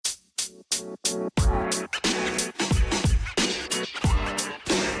What's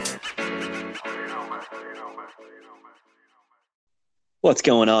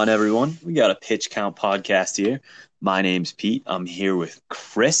going on, everyone? We got a Pitch Count podcast here. My name's Pete. I'm here with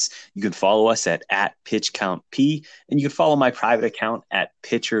Chris. You can follow us at Pitch Count P, and you can follow my private account at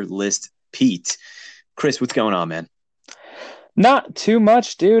Pitcher List Pete. Chris, what's going on, man? Not too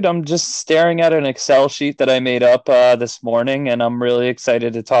much, dude. I'm just staring at an Excel sheet that I made up this morning, and I'm really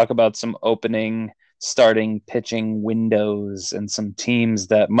excited to talk about some opening, starting, pitching windows and some teams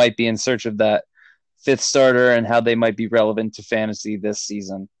that might be in search of that fifth starter and how they might be relevant to fantasy this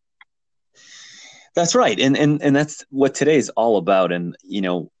season. That's right. And that's what today is all about. And,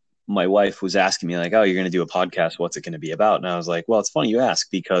 my wife was asking me, like, oh, you're going to do a podcast. What's it going to be about? And I was like, well, it's funny you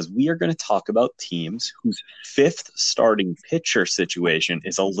ask, because we are going to talk about teams whose fifth starting pitcher situation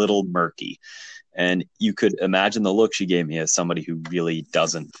is a little murky. And you could imagine the look she gave me as somebody who really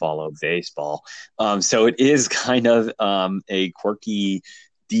doesn't follow baseball. So it is kind of a quirky,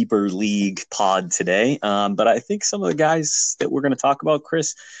 deeper league pod today. But I think some of the guys that we're going to talk about,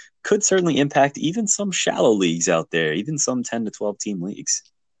 Chris, could certainly impact even some shallow leagues out there, even some 10 to 12 team leagues.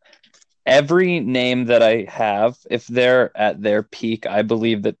 Every name that I have, if they're at their peak, I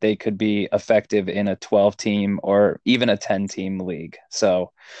believe that they could be effective in a 12-team or even a 10-team league.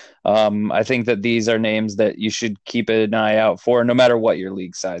 So I think that these are names that you should keep an eye out for, no matter what your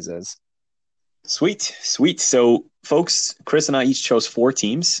league size is. Sweet. So, folks, Chris and I each chose 4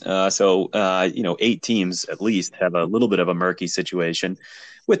 teams. 8 teams at least have a little bit of a murky situation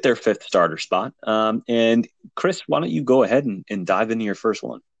with their fifth starter spot. And Chris, why don't you go ahead and dive into your first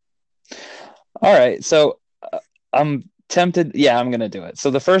one? All right. So I'm tempted. Yeah, I'm going to do it. So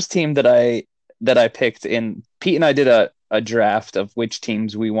the first team that I picked in, Pete and I did a draft of which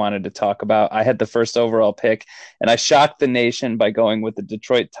teams we wanted to talk about. I had the first overall pick, and I shocked the nation by going with the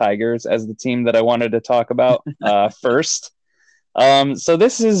Detroit Tigers as the team that I wanted to talk about first. So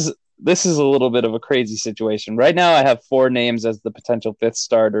this is a little bit of a crazy situation. Right now, I have 4 names as the potential fifth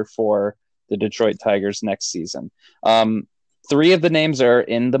starter for the Detroit Tigers next season. 3 of the names are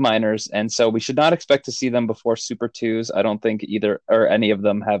in the minors, and so we should not expect to see them before Super Twos. I don't think either or any of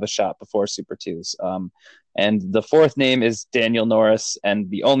them have a shot before Super Twos. And the 4th name is Daniel Norris, and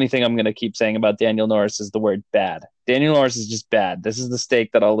the only thing I'm going to keep saying about Daniel Norris is the word bad. Daniel Norris is just bad. This is the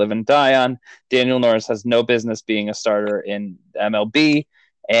stake that I'll live and die on. Daniel Norris has no business being a starter in MLB,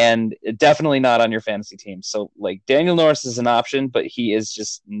 and definitely not on your fantasy team. So, Daniel Norris is an option, but he is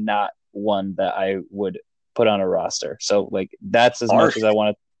just not one that I would put on a roster. So that's as much as I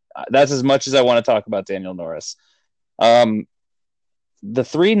want to talk about Daniel Norris. The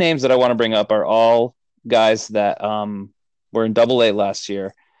 3 names that I want to bring up are all guys that were in Double-A last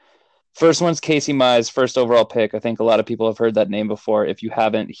year. First one's Casey Mize, first overall pick. I think a lot of people have heard that name before. If you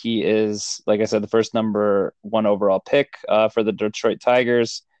haven't, he is, like I said, the first number 1 overall pick for the Detroit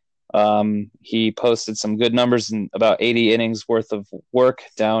Tigers. He posted some good numbers in about 80 innings worth of work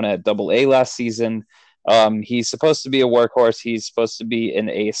down at Double-A last season. He's supposed to be a workhorse. He's supposed to be an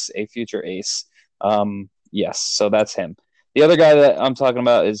ace, a future ace. Yes, so that's him. The other guy that I'm talking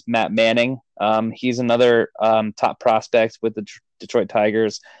about is Matt Manning. He's another top prospect with the Detroit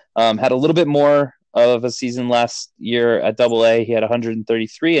Tigers. Had a little bit more of a season last year at Double-A. He had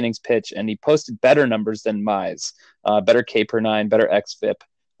 133 innings pitched, and he posted better numbers than Mize. Better K per 9, better xFIP,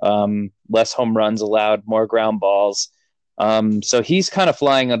 less home runs allowed, more ground balls. So he's kind of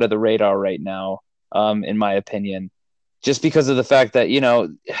flying under the radar right now. In my opinion, just because of the fact that,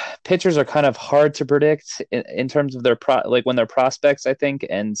 pitchers are kind of hard to predict in terms of their when they're prospects, I think.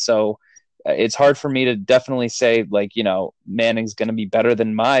 And so it's hard for me to definitely say Manning's going to be better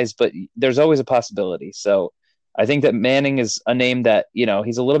than Mize, but there's always a possibility. So I think that Manning is a name that,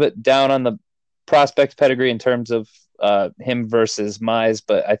 he's a little bit down on the prospect pedigree in terms of him versus Mize,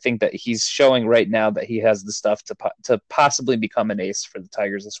 but I think that he's showing right now that he has the stuff to possibly become an ace for the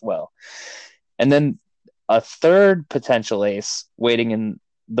Tigers as well. And then a third potential ace waiting in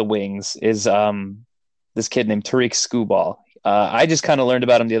the wings is this kid named Tariq Skubal. I just kind of learned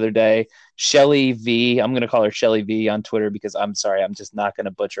about him the other day. Shelly V. I'm going to call her Shelly V on Twitter because I'm sorry, I'm just not going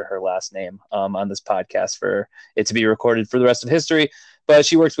to butcher her last name on this podcast for it to be recorded for the rest of history. But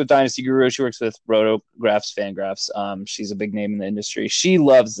she works with Dynasty Guru. She works with Rotographs, Fangraphs. She's a big name in the industry. She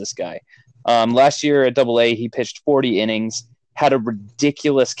loves this guy. Last year at Double-A, he pitched 40 innings. Had a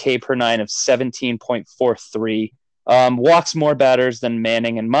ridiculous K per 9 of 17.43. Walks more batters than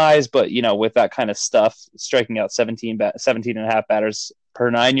Manning and Mize, but with that kind of stuff, striking out 17 and a half batters per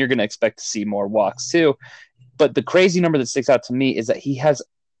 9, you're going to expect to see more walks too. But the crazy number that sticks out to me is that he has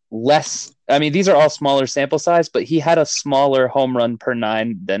less. I mean, these are all smaller sample size, but he had a smaller home run per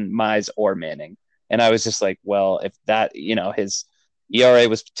 9 than Mize or Manning. And I was just like, well, if that, his ERA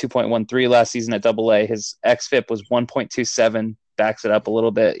was 2.13 last season at Double-A. His xFIP was 1.27, backs it up a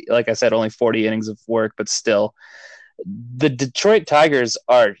little bit. Like I said, only 40 innings of work, but still. The Detroit Tigers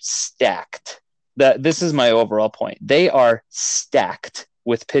are stacked. This is my overall point. They are stacked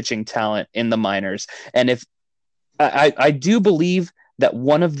with pitching talent in the minors. And if I do believe that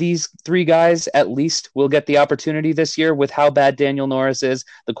one of these three guys at least will get the opportunity this year with how bad Daniel Norris is.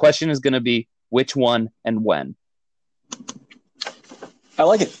 The question is going to be which one and when. I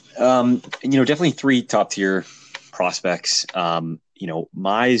like it. Definitely three top tier prospects.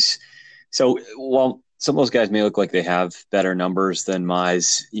 Mize. So while some of those guys may look like they have better numbers than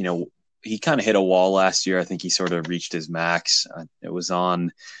Mize, he kind of hit a wall last year. I think he sort of reached his max. It was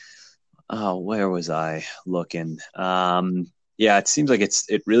on, where was I looking? It seems like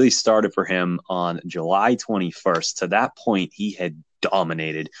it really started for him on July 21st. To that point, he had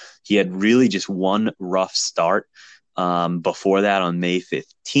dominated. He had really just one rough start. Before that on May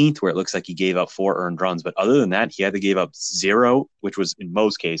 15th, where it looks like he gave up 4 earned runs. But other than that, he had to give up 0, which was in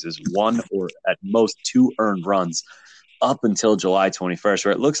most cases 1 or at most 2 earned runs up until July 21st,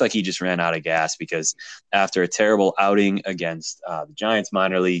 where it looks like he just ran out of gas because after a terrible outing against the Giants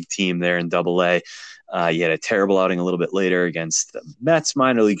minor league team there in Double-A, he had a terrible outing a little bit later against the Mets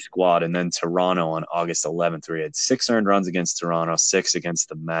minor league squad, and then Toronto on August 11th, where he had 6 earned runs against Toronto, 6 against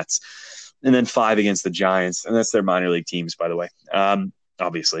the Mets, and then 5 against the Giants. And that's their minor league teams, by the way,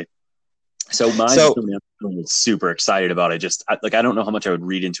 obviously. So I'm super excited about it. I don't know how much I would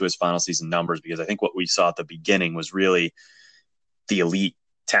read into his final season numbers because I think what we saw at the beginning was really the elite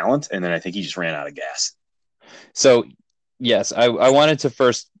talent. And then I think he just ran out of gas. So, yes, I wanted to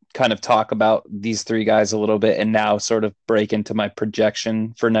first kind of talk about these three guys a little bit and now sort of break into my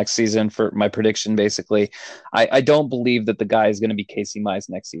projection for next season, for my prediction, basically. I don't believe that the guy is going to be Casey Mize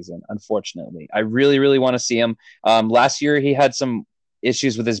next season, unfortunately. I really, really want to see him. Last year, he had some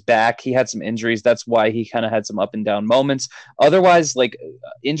issues with his back. He had some injuries. That's why he kind of had some up and down moments. Otherwise, like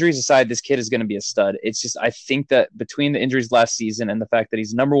injuries aside, this kid is going to be a stud. It's just, I think that between the injuries last season and the fact that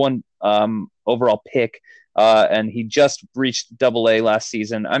he's number 1 overall pick, and he just reached Double-A last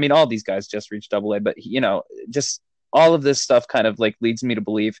season. I mean, all these guys just reached Double-A, but just all of this stuff kind of like leads me to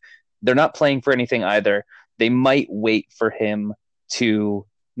believe they're not playing for anything either. They might wait for him to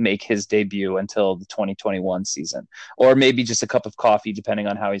make his debut until the 2021 season, or maybe just a cup of coffee, depending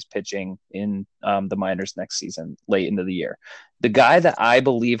on how he's pitching in the minors next season, late into the year. The guy that I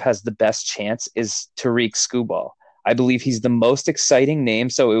believe has the best chance is Tarik Skubal. I believe he's the most exciting name,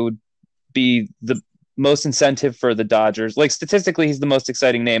 so it would be the most incentive for the Dodgers. Like statistically, he's the most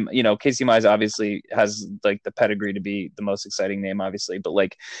exciting name. Casey Mize obviously has like the pedigree to be the most exciting name, obviously. But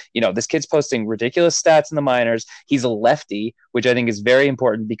this kid's posting ridiculous stats in the minors. He's a lefty, which I think is very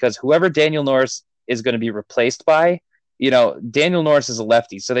important because whoever Daniel Norris is going to be replaced by, Daniel Norris is a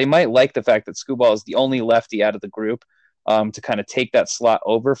lefty. So they might like the fact that Skubal is the only lefty out of the group to kind of take that slot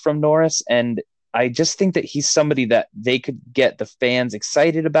over from Norris. And I just think that he's somebody that they could get the fans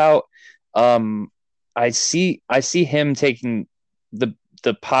excited about. I see him taking the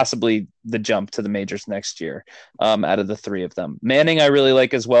possibly the jump to the majors next year out of the three of them. Manning I really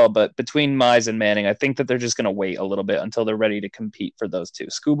like as well, but between Mize and Manning, I think that they're just going to wait a little bit until they're ready to compete for those two.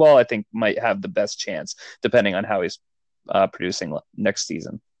 Skubal I think might have the best chance depending on how he's producing next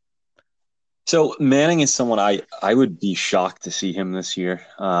season. So Manning is someone I would be shocked to see him this year.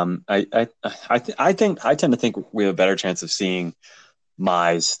 I tend to think we have a better chance of seeing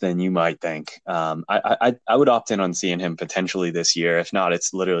Mize than you might think. I would opt in on seeing him potentially this year. If not,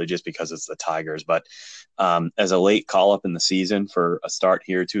 it's literally just because it's the Tigers. But as a late call up in the season for a start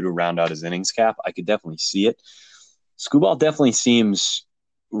here or two to round out his innings cap, I could definitely see it. Skubal definitely seems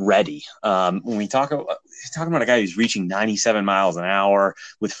ready. When we talking about a guy who's reaching 97 miles an hour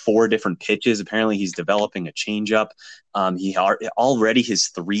with 4 different pitches, apparently he's developing a changeup. He already his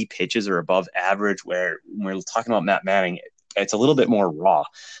 3 pitches are above average. Where when we're talking about Matt Manning, it's a little bit more raw.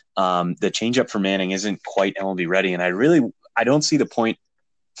 The changeup for Manning isn't quite MLB ready, and I don't see the point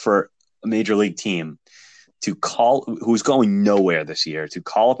for a major league team to call who's going nowhere this year to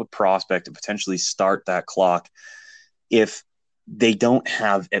call up a prospect to potentially start that clock if they don't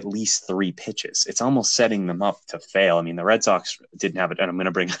have at least 3 pitches. It's almost setting them up to fail. I mean, the Red Sox didn't have it, and I'm going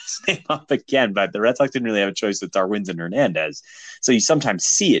to bring his name up again, but the Red Sox didn't really have a choice with Darwinzon Hernandez. So you sometimes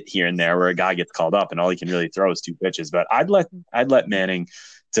see it here and there where a guy gets called up and all he can really throw is 2 pitches. But I'd let Manning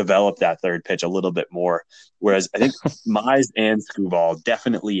develop that third pitch a little bit more. Whereas I think Mize and Skubal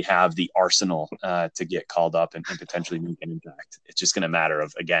definitely have the arsenal to get called up and potentially make an impact. It's just going to matter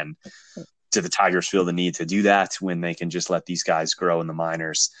of, again, do the Tigers feel the need to do that when they can just let these guys grow in the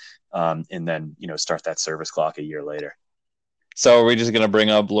minors and then, start that service clock a year later? So are we just going to bring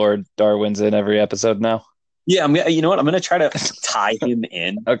up Lord Darwin's in every episode now? Yeah, you know what? I'm going to try to tie him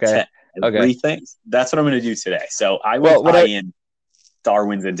in to everything. Okay. That's what I'm going to do today. So I will tie in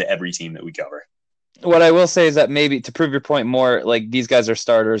Darwin's into every team that we cover. What I will say is that maybe to prove your point more, like these guys are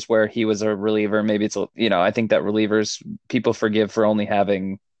starters where he was a reliever. Maybe it's, I think that relievers people forgive for only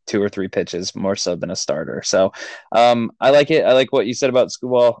having 2 or 3 pitches more so than a starter. So I like it. I like what you said about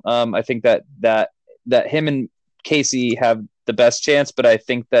Skubal. I think that him and Casey have the best chance, but I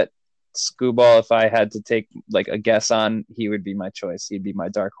think that Skubal, if I had to take like a guess on, he would be my choice. He'd be my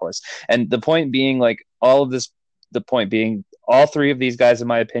dark horse. And the point being, like all three of these guys, in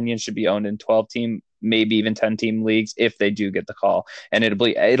my opinion, should be owned in 12-team, maybe even 10-team leagues if they do get the call. And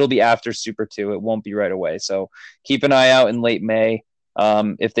it'll be after Super 2. It won't be right away. So keep an eye out in late May.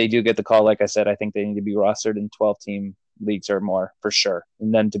 If they do get the call, like I said, I think they need to be rostered in 12-team leagues or more for sure.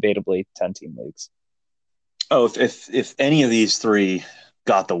 And then debatably 10-team leagues. Oh, if any of these three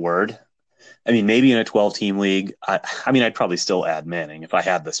got the word, I mean, maybe in a 12-team league, I'd probably still add Manning if I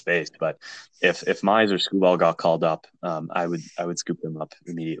had the space. But if Mize or Skubal got called up, I would scoop them up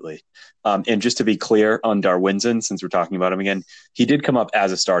immediately. And just to be clear on Darwinzon, since we're talking about him again, he did come up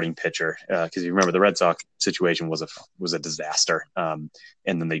as a starting pitcher because you remember the Red Sox situation was a disaster, and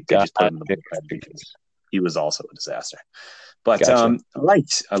then they just put him in the bullpen because he was also a disaster. But gotcha.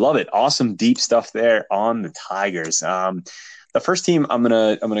 Right, I love it. Awesome deep stuff there on the Tigers. The first team I'm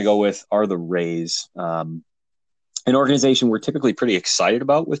gonna go with are the Rays, an organization we're typically pretty excited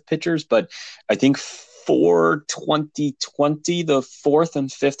about with pitchers, but I think for 2020, the 4th and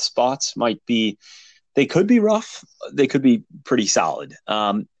 5th spots they could be rough, they could be pretty solid.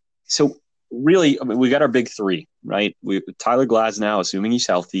 So really, we got our big 3, right? Tyler Glasnow, assuming he's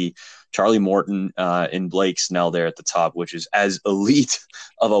healthy, Charlie Morton, and Blake Snell there at the top, which is as elite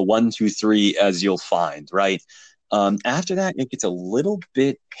of a 1-2-3 as you'll find, right? After that, it gets a little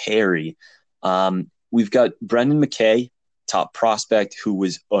bit hairy. We've got Brendan McKay, top prospect, who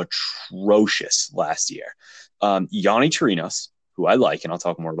was atrocious last year. Yonny Chirinos, who I like, and I'll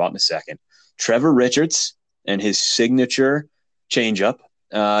talk more about in a second. Trevor Richards and his signature changeup,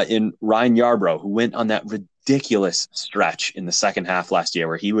 in Ryan Yarbrough, who went on that ridiculous stretch in the second half last year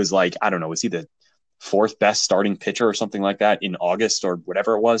where he was like, I don't know, was he the 4th best starting pitcher or something like that in August or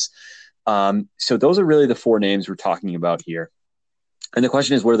whatever it was? So those are really the 4 names we're talking about here. And the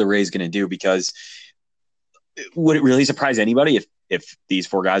question is, what are the Rays going to do? Because would it really surprise anybody if these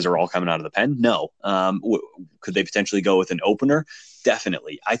 4 guys are all coming out of the pen? No. Could they potentially go with an opener?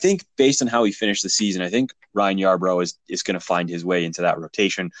 Definitely. I think based on how he finished the season, I think Ryan Yarbrough is going to find his way into that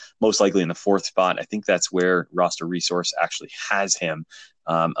rotation, most likely in the 4th spot. I think that's where Roster Resource actually has him.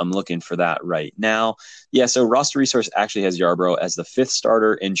 I'm looking for that right now. Yeah, so Roster Resource actually has Yarbrough as the 5th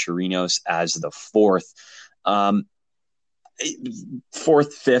starter and Chirinos as the 4th. 4th,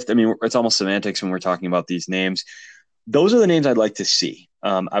 5th, I mean, it's almost semantics when we're talking about these names. Those are the names I'd like to see.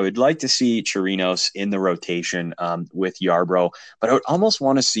 I would like to see Chirinos in the rotation with Yarbrough, but I would almost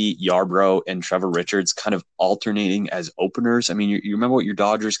want to see Yarbrough and Trevor Richards kind of alternating as openers. I mean, you remember what your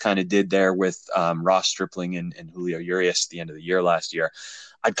Dodgers kind of did there with Ross Stripling and Julio Urias at the end of the year last year.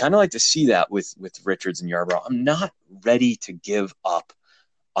 I'd kind of like to see that with Richards and Yarbrough. I'm not ready to give up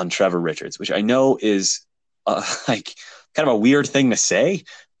on Trevor Richards, which I know is like kind of a weird thing to say,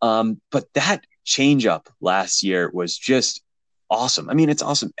 but that changeup last year was just awesome. I mean, it's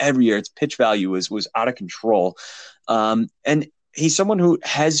awesome every year. Its pitch value was out of control. And he's someone who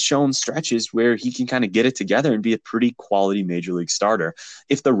has shown stretches where he can kind of get it together and be a pretty quality major league starter.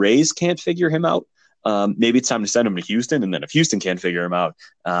 If the Rays can't figure him out, maybe it's time to send him to Houston. And then if Houston can't figure him out,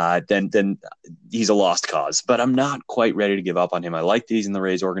 then he's a lost cause. But I'm not quite ready to give up on him. I like that he's in the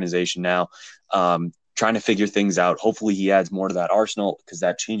Rays organization now, trying to figure things out. Hopefully he adds more to that arsenal because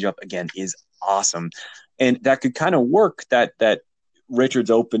that changeup, again, is awesome. And that could kind of work that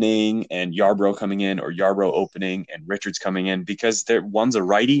Richards opening and Yarbrough coming in, or Yarbrough opening and Richards coming in, because one's a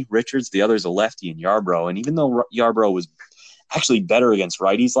righty, Richards, the other's a lefty in Yarbrough. And even though Yarbrough was actually better against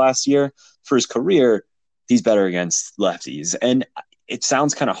righties last year, for his career, he's better against lefties. And it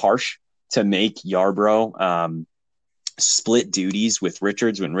sounds kind of harsh to make Yarbrough split duties with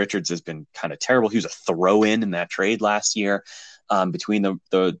Richards when Richards has been kind of terrible. He was a throw-in that trade last year. between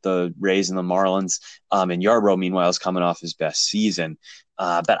the Rays and the Marlins. And Yarbrough, meanwhile, is coming off his best season.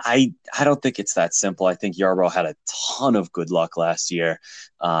 But I don't think it's that simple. I think Yarbrough had a ton of good luck last year.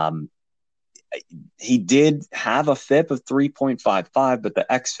 He did have a FIP of 3.55, but the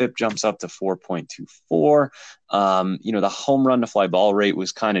XFIP jumps up to 4.24. The home run to fly ball rate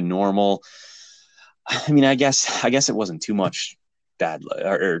was kind of normal. I mean, I guess it wasn't too much bad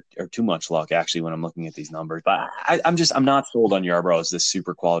or too much luck actually when I'm looking at these numbers. But I'm not sold on Yarbrough as this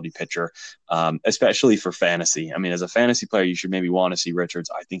super quality pitcher, especially for fantasy. I mean, as a fantasy player, you should maybe want to see Richards.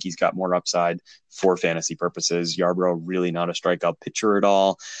 I think he's got more upside for fantasy purposes. Yarbrough really not a strikeout pitcher at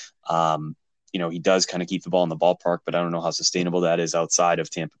all. He does kind of keep the ball in the ballpark, but I don't know how sustainable that is outside of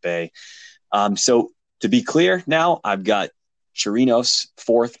Tampa Bay. So to be clear now, I've got Chirinos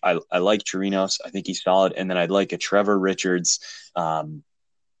fourth. I like Chirinos. I think he's solid. And then I'd like a Trevor Richards, Ryan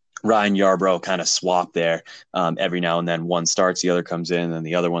Yarbrough kind of swap there. Every now and then one starts, the other comes in, and then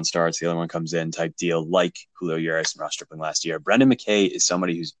the other one starts, the other one comes in type deal, like Julio Urias and Ross Stripling last year. Brendan McKay is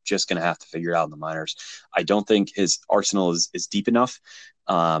somebody who's just going to have to figure it out in the minors. I don't think his arsenal is deep enough.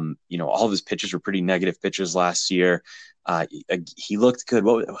 All of his pitches were pretty negative pitches last year. He looked good.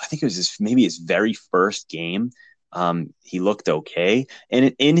 I think it was maybe his very first game. He looked okay.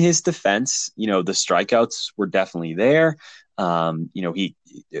 And in his defense, the strikeouts were definitely there.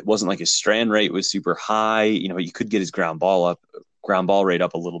 It wasn't like his strand rate was super high. He could get his ground ball rate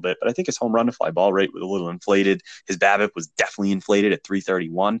up a little bit, but I think his home run to fly ball rate was a little inflated. His BABIP was definitely inflated at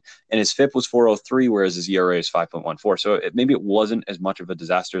 331, and his FIP was 403, whereas his ERA is 5.14. So maybe it wasn't as much of a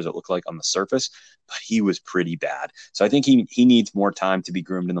disaster as it looked like on the surface, but he was pretty bad. So I think he needs more time to be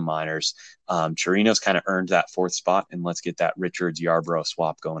groomed in the minors. Chirinos kind of earned that fourth spot, and let's get that Richards Yarbrough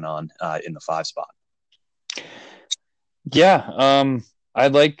swap going on in the 5 spot. Yeah, I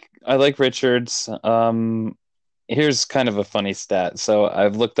like Richards. Here's kind of a funny stat. So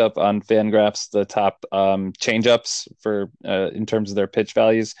I've looked up on Fangraphs the top changeups for in terms of their pitch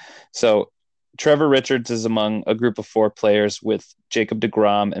values. So Trevor Richards is among a group of 4 players with Jacob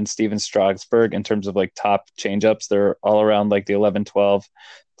deGrom and Steven Strasburg in terms of like top changeups. They're all around like the 11, 12,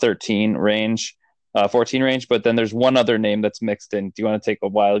 13 range, 14 range. But then there's one other name that's mixed in. Do you want to take a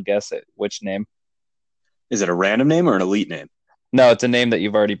wild guess at which name? Is it a random name or an elite name? No, it's a name that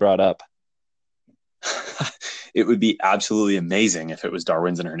you've already brought up. It would be absolutely amazing if it was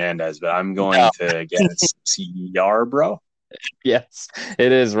Darwinzon Hernandez, but I'm going to guess Yarbrough. Yes,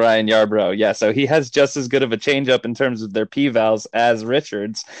 it is Ryan Yarbrough. Yeah, so he has just as good of a changeup in terms of their P-vals as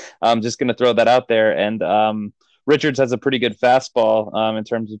Richards. I'm just going to throw that out there. And Richards has a pretty good fastball in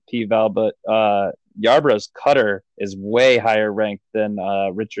terms of P-val, but Yarbrough's cutter is way higher ranked than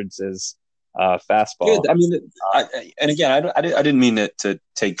Richards' fastball. Good. I mean, I didn't mean to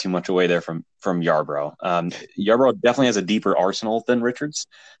take too much away there from Yarbrough. Yarbrough definitely has a deeper arsenal than Richards.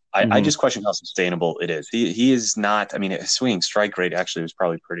 I just question how sustainable it is. He is not. I mean, his swinging strike rate actually was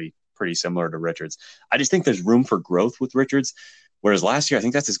probably pretty similar to Richards. I just think there's room for growth with Richards, whereas last year I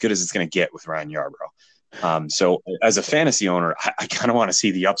think that's as good as it's going to get with Ryan Yarbrough. So as a fantasy owner, I kind of want to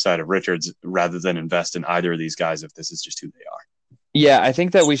see the upside of Richards rather than invest in either of these guys if this is just who they are. Yeah, I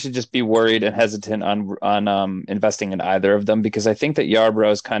think that we should just be worried and hesitant on investing in either of them, because I think that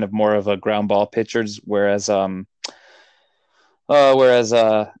Yarbrough is kind of more of a ground ball pitcher, whereas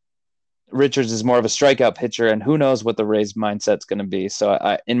Richards is more of a strikeout pitcher, and who knows what the Rays mindset's going to be.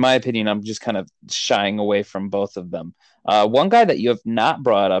 So in my opinion, I'm just kind of shying away from both of them. One guy that you have not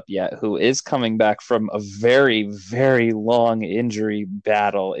brought up yet, who is coming back from a very, very long injury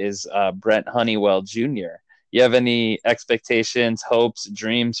battle, is Brent Honeywell Jr. You have any expectations, hopes,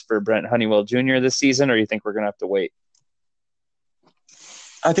 dreams for Brent Honeywell Jr. this season, or you think we're going to have to wait?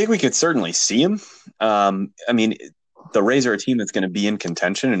 I think we could certainly see him. I mean, the Rays are a team that's going to be in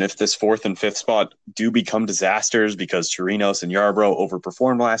contention, and if this 4th and 5th spot do become disasters because Chirinos and Yarbrough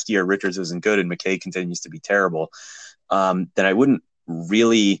overperformed last year, Richards isn't good, and McKay continues to be terrible, then I wouldn't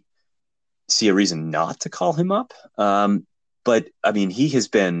really see a reason not to call him up. But, I mean, he has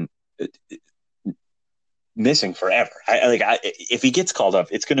been missing forever. If he gets called up,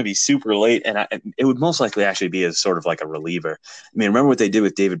 it's going to be super late, and it would most likely actually be as sort of like a reliever. I mean, remember what they did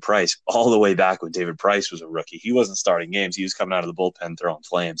with David Price all the way back when David Price was a rookie. He wasn't starting games. He was coming out of the bullpen throwing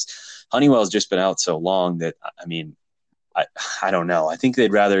flames. Honeywell's just been out so long that, I mean, I don't know. I think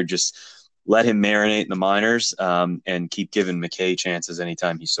they'd rather just let him marinate in the minors and keep giving McKay chances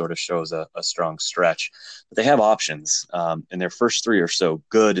anytime he sort of shows a strong stretch. But they have options, and their first 3 are so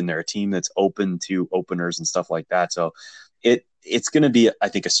good, and they're a team that's open to openers and stuff like that. So it's going to be, I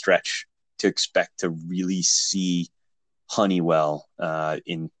think, a stretch to expect to really see Honeywell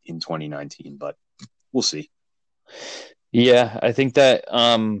in 2019, but we'll see. Yeah, I think that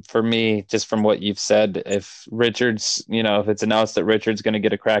for me, just from what you've said, if Richards, if it's announced that Richards going to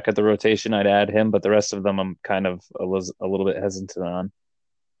get a crack at the rotation, I'd add him, but the rest of them I'm kind of a little bit hesitant on.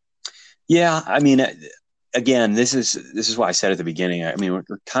 Yeah, I mean, again, this is why I said at the beginning. I mean, we're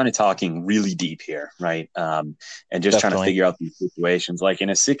kind of talking really deep here, right? And just trying to Definitely. figure out these situations. Like in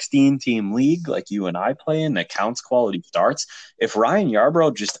a 16-team league, like you and I play in, that counts quality starts. If Ryan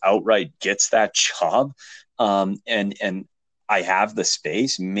Yarbrough just outright gets that job, and I have the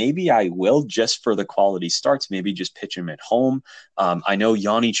space, maybe I will just for the quality starts. Maybe just pitch him at home. I know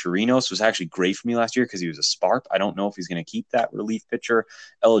Yanni Chirinos was actually great for me last year because he was a spark. I don't know if he's going to keep that relief pitcher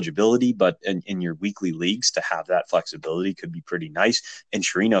eligibility, but in your weekly leagues to have that flexibility could be pretty nice. And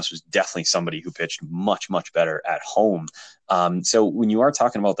Chirinos was definitely somebody who pitched much, much better at home. So when you are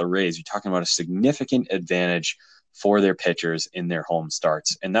talking about the Rays, you're talking about a significant advantage for their pitchers in their home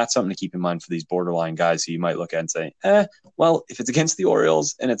starts. And that's something to keep in mind for these borderline guys who you might look at and say, well, if it's against the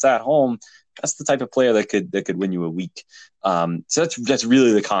Orioles and it's at home, that's the type of player that could win you a week. So that's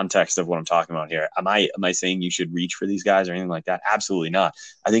really the context of what I'm talking about here. Am I saying you should reach for these guys or anything like that? Absolutely not.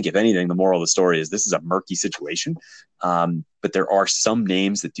 I think if anything, the moral of the story is this is a murky situation, but there are some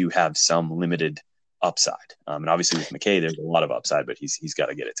names that do have some limited upside. And obviously with McKay, there's a lot of upside, but he's got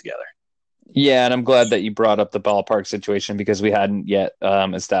to get it together. Yeah, and I'm glad that you brought up the ballpark situation because we hadn't yet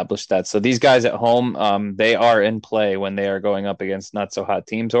established that. So these guys at home, they are in play when they are going up against not so hot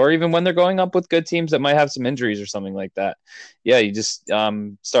teams, or even when they're going up with good teams that might have some injuries or something like that. Yeah, you just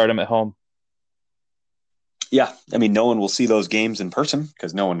start them at home. Yeah, I mean, no one will see those games in person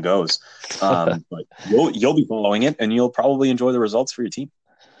because no one goes. But you'll be following it, and you'll probably enjoy the results for your team.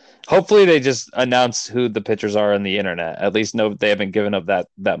 Hopefully, they just announce who the pitchers are on the internet. At least no, they haven't given up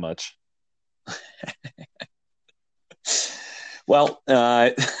that much. Well,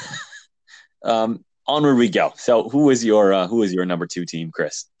 onward we go. So, who is your number two team,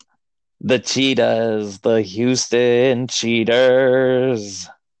 Chris? The Cheetahs, the Houston Cheaters.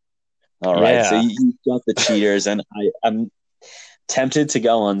 All right, so Yeah, you got the cheaters, and I'm tempted to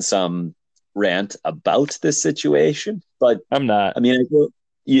go on some rant about this situation, but I'm not. I mean,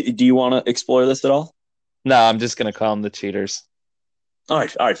 do you want to explore this at all? No, I'm just gonna call them the Cheaters. All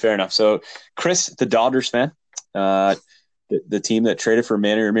right, fair enough. So, Chris, the Dodgers fan, uh, the team that traded for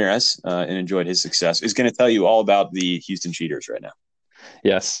Manny Ramirez and enjoyed his success, is going to tell you all about the Houston Cheaters right now.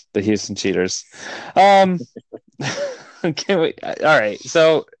 Yes, the Houston Cheaters. Um, can we? All right.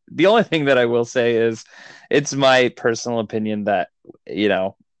 So the only thing that I will say is, it's my personal opinion that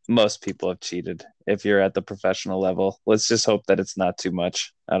most people have cheated. If you're at the professional level, let's just hope that it's not too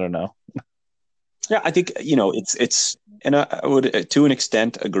much. I don't know. Yeah, I think it's, and I would to an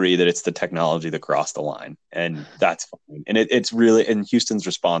extent agree that it's the technology that crossed the line, and that's fine. And it's really, and Houston's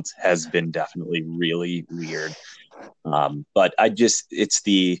response has been definitely really weird. But it's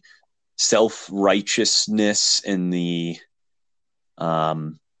the self righteousness and the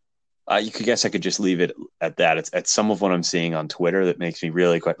I could just leave it at that. It's some of what I'm seeing on Twitter that makes me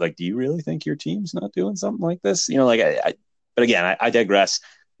really quite like, do you really think your team's not doing something like this? But again, I digress.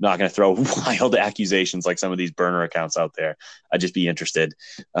 I'm not going to throw wild accusations like some of these burner accounts out there. I'd just be interested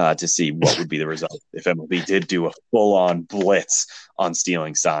to see what would be the result if MLB did do a full on blitz on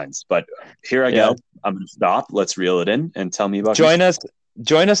stealing signs. But here I Yeah. go. I'm going to stop. Let's reel it in and tell me about Join Houston. us.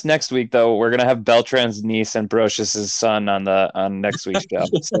 Join us next week, though. We're gonna have Beltran's niece and Brocious' son on next week's show,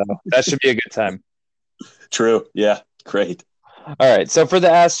 so that should be a good time. True. Yeah. Great. All right. So for the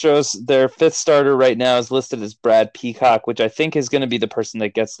Astros, their fifth starter right now is listed as Brad Peacock, which I think is going to be the person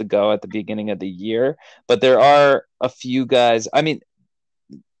that gets the go at the beginning of the year. But there are a few guys. I mean,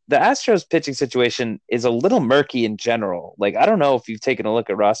 the Astros pitching situation is a little murky in general. Like, I don't know if you've taken a look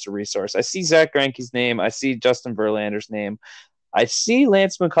at roster resource. I see Zach Greinke's name. I see Justin Verlander's name. I see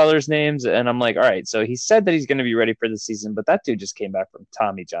Lance McCullers' names, and I'm like, all right, so he said that he's going to be ready for the season, but that dude just came back from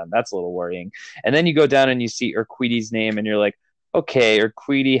Tommy John. That's a little worrying. And then you go down and you see Urquidy's name, and you're like, okay,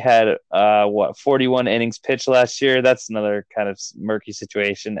 Urquidy had 41 innings pitched last year. That's another kind of murky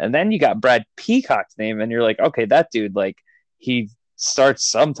situation. And then you got Brad Peacock's name, and you're like, okay, that dude, like, he starts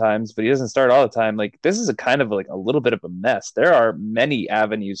sometimes, but he doesn't start all the time. Like, this is a kind of like a little bit of a mess. There are many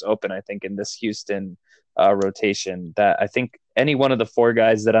avenues open, I think, in this Houston rotation that I think any one of the four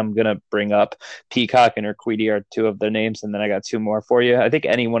guys that I'm going to bring up, Peacock and Urquidy are two of their names, and then I got two more for you. I think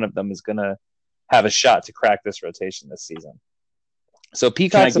any one of them is going to have a shot to crack this rotation this season. So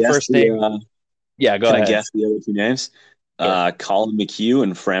Peacock's the first name. Yeah, go ahead. Can I guess the other two names? Sure. Colin McHugh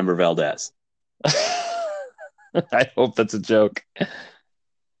and Framber Valdez. I hope that's a joke.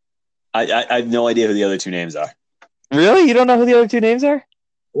 I have no idea who the other two names are. Really? You don't know who the other two names are?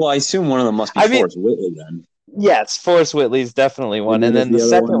 Well, I assume one of them must be Forrest Whitley then. Yes, Forrest Whitley's definitely one. And And who was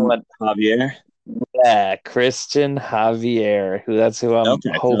then the the other second one? one, Javier. yeah, Christian Javier, that's who I'm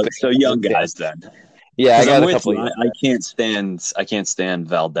Okay, so hoping. young guys then. Yeah, I Because I'm got a with couple you. of young I guys. can't stand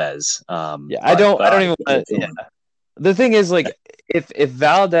Valdez. Yeah, But I all don't right, even go want to. for Yeah. one. The thing is, like, if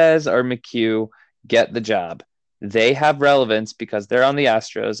Valdez or McHugh get the job, they have relevance because they're on the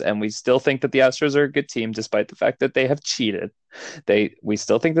Astros, and we still think that the Astros are a good team, despite the fact that they have cheated. We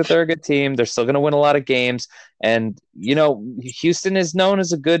still think that they're a good team. They're still going to win a lot of games, and Houston is known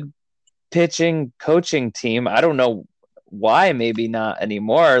as a good pitching coaching team. I don't know why, maybe not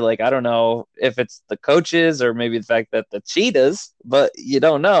anymore. Like, I don't know if it's the coaches or maybe the fact that the cheetahs, but you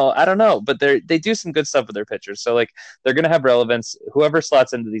don't know. I don't know, but they do some good stuff with their pitchers. So like they're going to have relevance. Whoever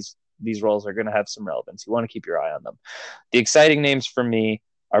slots into these roles are going to have some relevance. You want to keep your eye on them. The exciting names for me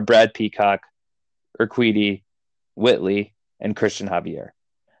are Brad Peacock, Urquidy, Whitley, and Christian Javier.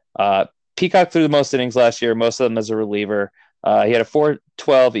 Uh, Peacock threw the most innings last year, most of them as a reliever. He had a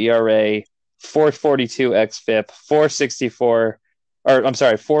 4.12 ERA, 4.42 xFIP, 4.64, or I'm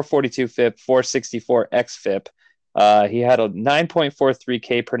sorry, 4.42 FIP, 4.64 xFIP. He had a 9.43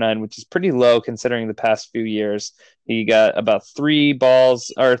 K per nine, which is pretty low considering the past few years. He got about 3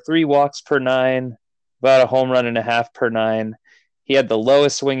 walks per nine, about a home run and a half per nine. He had the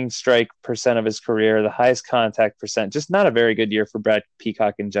lowest swinging strike percent of his career, the highest contact percent. Just not a very good year for Brad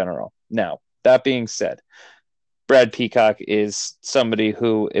Peacock in general. Now, that being said, Brad Peacock is somebody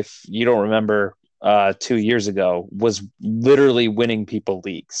who, if you don't remember 2 years ago, was literally winning people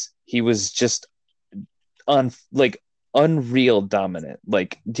leagues. He was just unreal dominant.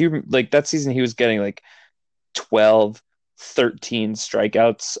 Like, do you like that season? He was getting like 12, 13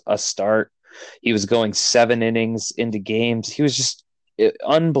 strikeouts a start. He was going 7 innings into games. He was just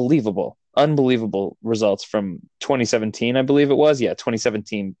unbelievable results from 2017, I believe it was. Yeah,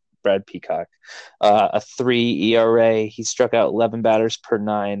 2017 Brad Peacock. A 3 ERA. He struck out 11 batters per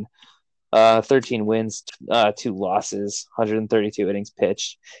nine. 13 wins, 2 losses, 132 innings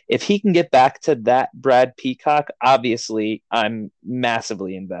pitched. If he can get back to that Brad Peacock, obviously I'm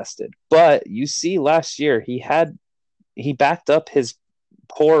massively invested. But you see, last year he backed up his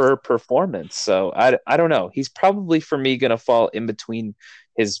poorer performance. So I don't know. He's probably for me going to fall in between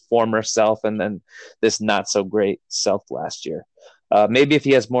his former self and then this not so great self last year. Maybe if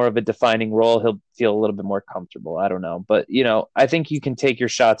he has more of a defining role, he'll feel a little bit more comfortable. I don't know. But, I think you can take your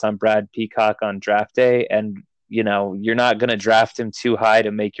shots on Brad Peacock on draft day, and, you're not going to draft him too high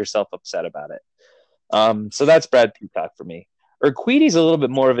to make yourself upset about it. So that's Brad Peacock for me. Urquidy's a little bit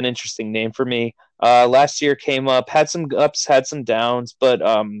more of an interesting name for me. Last year came up, had some ups, had some downs, but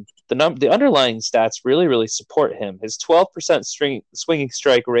the underlying stats really, really support him. His 12% swinging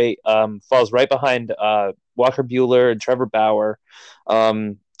strike rate falls right behind Walker Buehler and Trevor Bauer.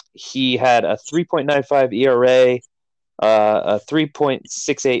 He had a 3.95 ERA, a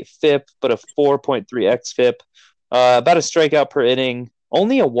 3.68 FIP, but a 4.3 xFIP, about a strikeout per inning.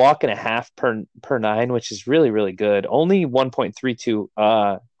 Only a walk and a half per nine, which is really, really good. Only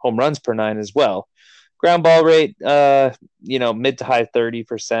 1.32 home runs per nine as well. Ground ball rate, mid to high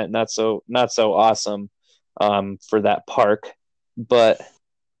 30%. Not so awesome for that park. But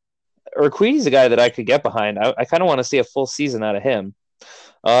Urquidy's a guy that I could get behind. I kind of want to see a full season out of him.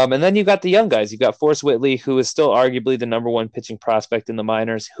 And then you got the young guys. You got Forrest Whitley, who is still arguably the number one pitching prospect in the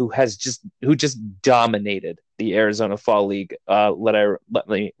minors, who just dominated the Arizona Fall League. Let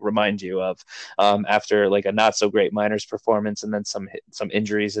me remind you of after like a not so great minors performance and then some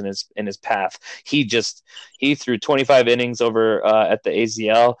injuries in his path. He threw 25 innings over at the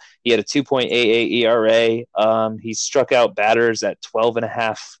AZL. He had a 2.88 ERA. He struck out batters at 12 and a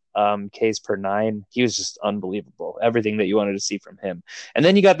half Ks per nine. He was just unbelievable. Everything that you wanted to see from him. And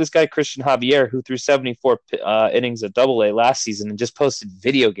then you got this guy, Christian Javier, who threw 74 innings at Double-A last season and just posted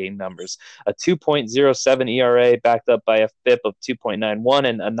video game numbers. A 2.07 ERA backed up by a FIP of 2.91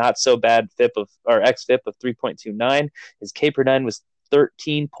 and a not so bad xFIP of 3.29. His K per nine was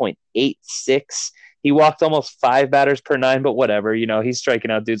 13.86. He walked almost 5 batters per nine, but whatever. He's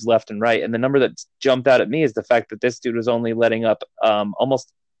striking out dudes left and right. And the number that jumped out at me is the fact that this dude was only letting up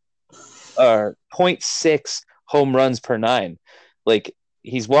almost 0.6 home runs per nine. Like,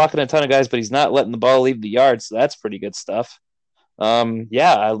 he's walking a ton of guys, but he's not letting the ball leave the yard, so that's pretty good stuff.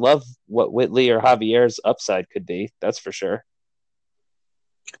 I love what Whitley or Javier's upside could be. That's for sure.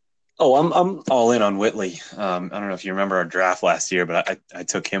 Oh, I'm all in on Whitley. I don't know if you remember our draft last year, but I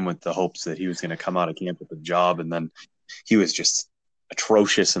took him with the hopes that he was going to come out of camp with a job, and then he was just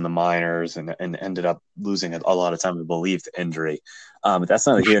atrocious in the minors and ended up losing a lot of time, I believe, to injury. But that's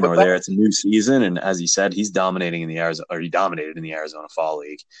neither here nor there. It's a new season, and as you said, he dominated in the Arizona Fall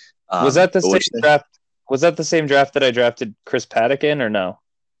League. Was that the same draft Was that the same draft that I drafted Chris Paddock in, or no?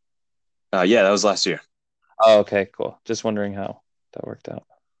 Yeah, that was last year. Oh, okay, cool. Just wondering how that worked out.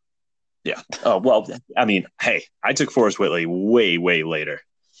 Yeah. Oh well, I mean, hey, I took Forrest Whitley way, way later.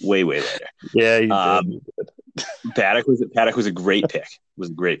 Way, way later. Yeah, you did. Um, Paddock was a great pick. Was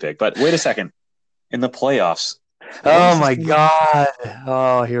a great pick. But wait a second. In the playoffs. Oh my God.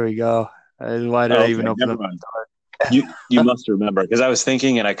 Oh, here we go. Why did I even open never mind. You must remember, because I was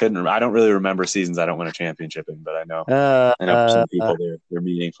thinking and I couldn't. I don't really remember seasons I don't win a championship in, but I know for some people they're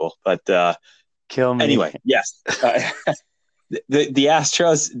meaningful. But kill me. Anyway, yes. The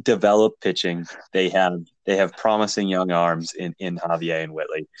Astros develop pitching. They have promising young arms in Javier and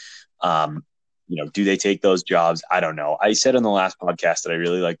Whitley. Do they take those jobs? I don't know. I said in the last podcast that I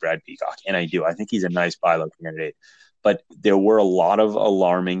really like Brad Peacock, and I do. I think he's a nice buy low candidate. But there were a lot of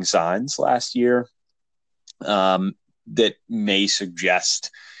alarming signs last year that may suggest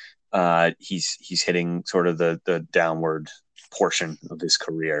he's hitting sort of the downward portion of his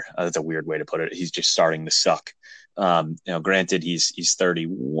career. That's a weird way to put it. He's just starting to suck. Granted, he's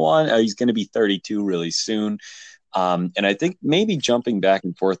 31. He's going to be 32 really soon. And I think maybe jumping back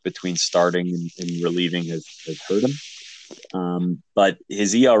and forth between starting and relieving has hurt him. But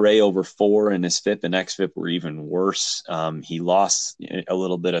his ERA over 4 and his FIP and xFIP were even worse. He lost a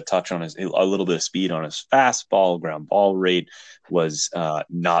little bit of speed on his fastball. Ground ball rate was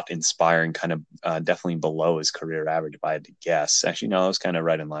not inspiring, kind of definitely below his career average, if I had to guess. Actually, no, it was kind of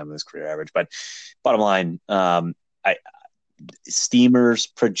right in line with his career average. But bottom line, Steamers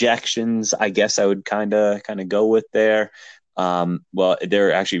projections, I guess I would kind of go with there. Well,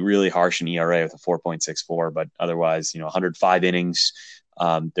 they're actually really harsh in ERA with a 4.64, but otherwise, 105 innings.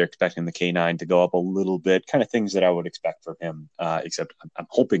 They're expecting the K9 to go up a little bit, kind of things that I would expect from him, except I'm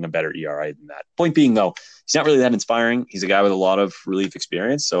hoping a better ERA than that. Point being, though, he's not really that inspiring. He's a guy with a lot of relief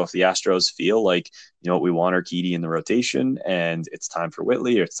experience. So if the Astros feel like, what we want Urquidy in the rotation and it's time for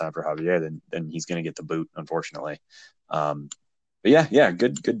Whitley or it's time for Javier, then he's going to get the boot, unfortunately. But yeah,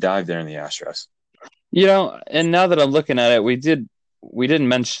 good dive there in the Astros. And now that I'm looking at it, we didn't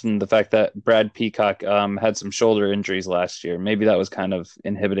mention the fact that Brad Peacock had some shoulder injuries last year. Maybe that was kind of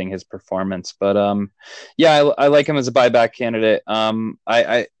inhibiting his performance. But I like him as a buyback candidate.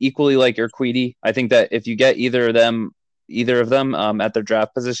 I equally like Urquidy. I think that if you get either of them at their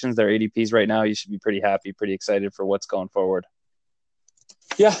draft positions, their ADPs right now, you should be pretty happy, pretty excited for what's going forward.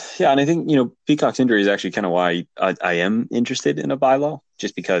 Yeah, and I think Peacock's injury is actually kind of why I am interested in a buy low,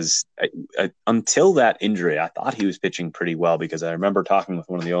 just because until that injury, I thought he was pitching pretty well, because I remember talking with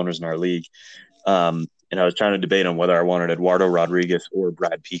one of the owners in our league, and I was trying to debate on whether I wanted Eduardo Rodriguez or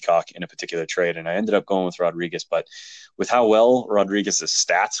Brad Peacock in a particular trade, and I ended up going with Rodriguez. But with how well Rodriguez's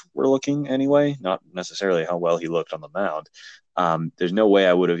stats were looking anyway, not necessarily how well he looked on the mound, there's no way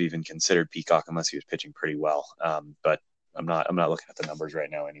I would have even considered Peacock unless he was pitching pretty well. But I'm not looking at the numbers right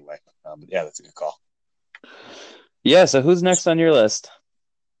now anyway. But yeah, that's a good call. Yeah. So who's next on your list?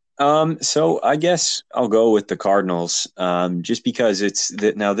 So I guess I'll go with the Cardinals, just because it's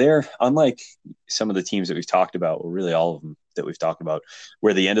that now they're, unlike some of the teams that we've talked about, or really all of them that we've talked about,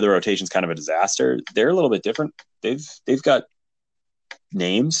 where the end of the rotation is kind of a disaster. They're a little bit different. They've got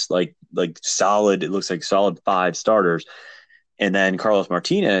names like solid. It looks like solid 5 starters, and then Carlos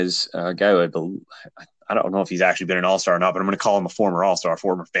Martinez, a guy who I don't know if he's actually been an all-star or not, but I'm going to call him a former all-star,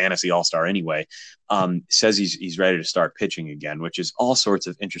 former fantasy all-star anyway, says he's ready to start pitching again, which is all sorts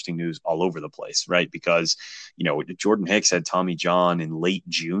of interesting news all over the place, right? Because, Jordan Hicks had Tommy John in late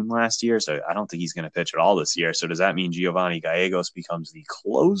June last year, so I don't think he's going to pitch at all this year. So does that mean Giovanni Gallegos becomes the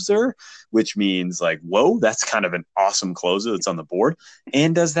closer, which means whoa, that's kind of an awesome closer that's on the board?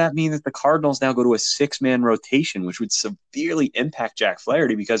 And does that mean that the Cardinals now go to a 6-man rotation, which would severely impact Jack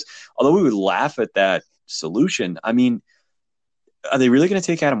Flaherty? Because although we would laugh at that solution, I mean, are they really going to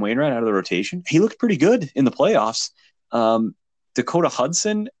take Adam Wainwright out of the rotation? He looked pretty good in the playoffs. Dakota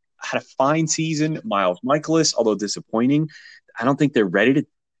Hudson had a fine season. Miles Michaelis, although disappointing, I don't think they're ready to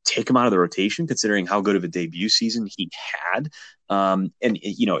take him out of the rotation considering how good of a debut season he had. And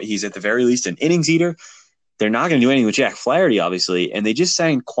he's at the very least an innings eater. They're not going to do anything with Jack Flaherty, obviously, and they just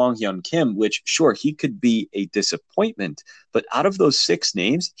signed Kwang Hyun Kim, which, sure, he could be a disappointment, but out of those 6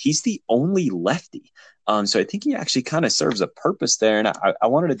 names, he's the only lefty. So I think he actually kind of serves a purpose there, and I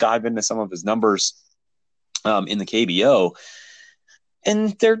wanted to dive into some of his numbers in the KBO,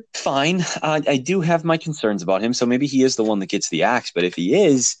 and they're fine. I do have my concerns about him, so maybe he is the one that gets the axe, but if he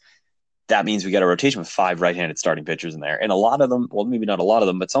is, that means we got a rotation with 5 right-handed starting pitchers in there. And a lot of them, well, maybe not a lot of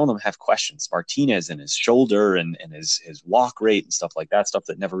them, but some of them have questions. Martinez and his shoulder and his walk rate and stuff like that, stuff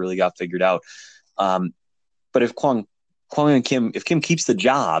that never really got figured out. But if Kwang and Kim, if Kim keeps the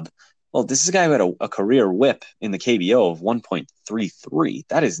job, Well, this is a guy who had a career whip in the KBO of 1.33.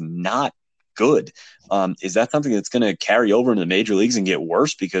 That is not good. Is that something that's going to carry over into the major leagues and get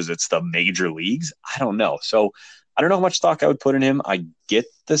worse because it's the major leagues? I don't know. So I don't know how much stock I would put in him. I get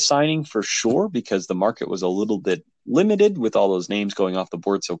the signing for sure because the market was a little bit limited with all those names going off the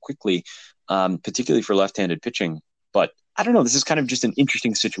board so quickly, particularly for left-handed pitching. But I don't know. This is kind of just an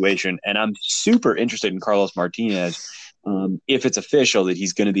interesting situation, and I'm super interested in Carlos Martinez. If it's official that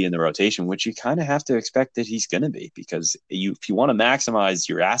he's going to be in the rotation, which you kind of have to expect that he's going to be, because if you want to maximize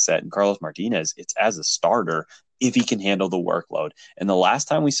your asset in Carlos Martinez, it's as a starter if he can handle the workload. And the last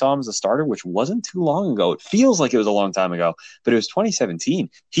time we saw him as a starter, which wasn't too long ago, it feels like it was a long time ago, but it was 2017.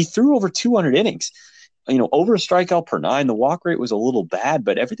 He threw over 200 innings. Over a strikeout per nine. The walk rate was a little bad,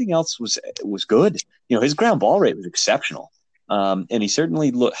 but everything else was good. His ground ball rate was exceptional. And he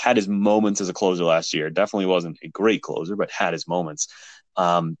certainly had his moments as a closer last year. Definitely wasn't a great closer, but had his moments.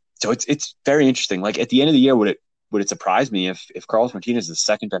 So it's very interesting. Like at the end of the year, would it surprise me if Carlos Martinez is the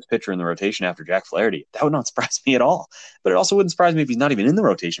second best pitcher in the rotation after Jack Flaherty? That would not surprise me at all. But it also wouldn't surprise me if he's not even in the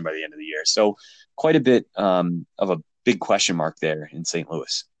rotation by the end of the year. So quite a bit of a big question mark there in St.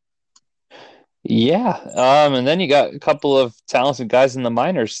 Louis. Yeah. And then you got a couple of talented guys in the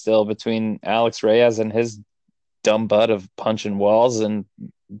minors still between Alex Reyes and his dumb butt of punching walls and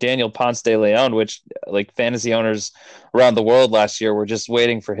Daniel Ponce de Leon, which like fantasy owners around the world last year were just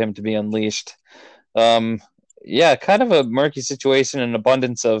waiting for him to be unleashed. Yeah, kind of a murky situation, an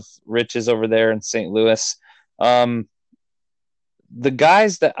abundance of riches over there in St. Louis. The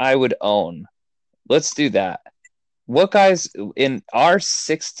guys that I would own, let's do that. What guys in our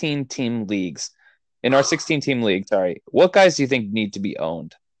 16 team league, what guys do you think need to be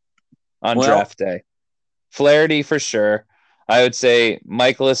owned on draft day? Flaherty for sure. I would say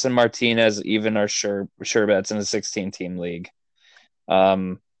Michaelis and Martinez even are sure bets in a 16-team league.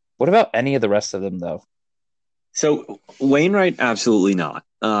 What about any of the rest of them though? So Wainwright, absolutely not.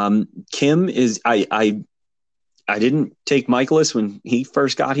 Kim is I didn't take Michaelis when he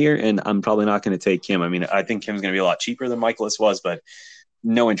first got here, and I'm probably not going to take Kim. I mean, I think Kim's going to be a lot cheaper than Michaelis was, but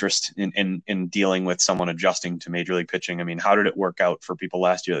no interest in dealing with someone adjusting to major league pitching. I mean, how did it work out for people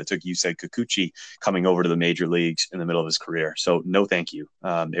last year that took Yusei Kikuchi coming over to the major leagues in the middle of his career? So no, thank you.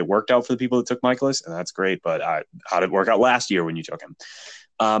 It worked out for the people that took Michaelis, and that's great. But how did it work out last year when you took him?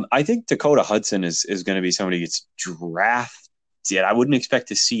 I think Dakota Hudson is going to be somebody who gets drafted. I wouldn't expect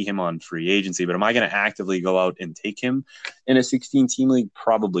to see him on free agency, but am I going to actively go out and take him in a 16-team league?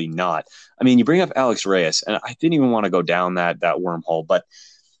 Probably not. I mean, you bring up Alex Reyes, and I didn't even want to go down that wormhole, but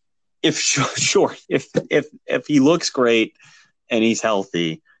if he looks great and he's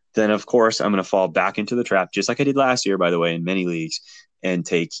healthy, then of course I'm going to fall back into the trap, just like I did last year, by the way, in many leagues, and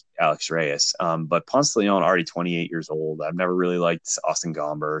take Alex Reyes. But Ponce de Leon, already 28 years old. I've never really liked Austin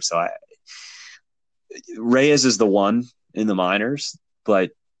Gomber, so Reyes is the one in the minors,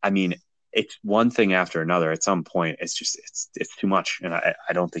 but I mean, it's one thing after another. At some point, it's too much, and I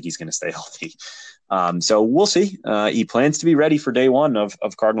don't think he's going to stay healthy. So we'll see. He plans to be ready for day one of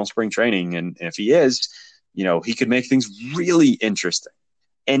Cardinal spring training, and if he is, he could make things really interesting.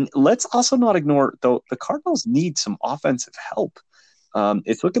 And let's also not ignore, though, the Cardinals need some offensive help.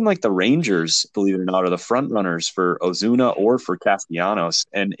 It's looking like the Rangers, believe it or not, are the front runners for Ozuna or for Castellanos.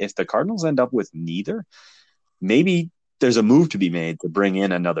 And if the Cardinals end up with neither, maybe there's a move to be made to bring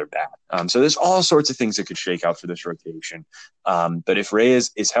in another bat. So there's all sorts of things that could shake out for this rotation. But if Reyes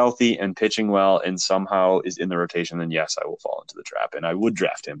is healthy and pitching well and somehow is in the rotation, then yes, I will fall into the trap, and I would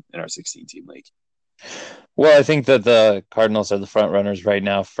draft him in our 16-team league. Well, I think that the Cardinals are the front runners right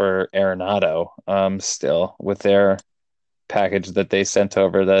now for Arenado, still with their package that they sent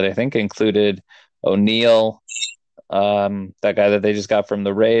over that I think included O'Neill, that guy that they just got from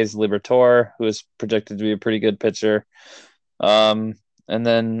the Rays, Liberatore, who is projected to be a pretty good pitcher. And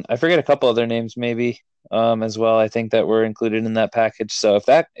then I forget a couple other names maybe as well. I think that were included in that package. So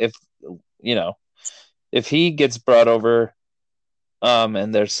if he gets brought over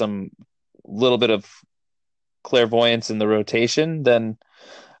and there's some little bit of clairvoyance in the rotation, then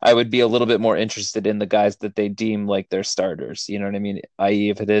I would be a little bit more interested in the guys that they deem like their starters. You know what I mean? I.e.,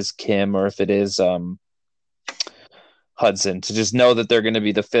 if it is Kim or if it is Hudson, to just know that they're going to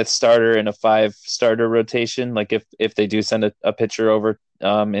be the fifth starter in a 5-starter rotation. Like if they do send a pitcher over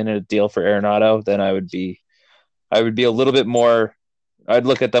in a deal for Arenado, then I would be a little bit more. I'd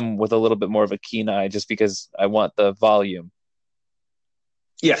look at them with a little bit more of a keen eye, just because I want the volume.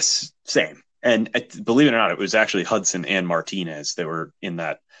 Yes, same. And believe it or not, it was actually Hudson and Martinez that were in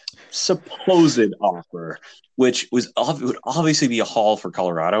that supposed offer, which would obviously be a haul for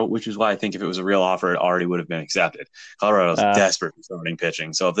Colorado, which is why I think if it was a real offer, it already would have been accepted. Colorado's desperate for starting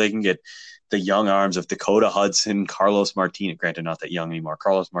pitching. So if they can get the young arms of Dakota Hudson, Carlos Martinez, granted not that young anymore,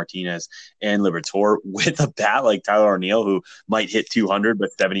 Carlos Martinez and Liberatore with a bat like Tyler O'Neill, who might hit 200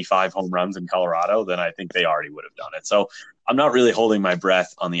 but 75 home runs in Colorado, then I think they already would have done it. So I'm not really holding my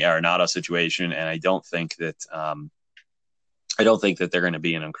breath on the Arenado situation, and I don't think that they're going to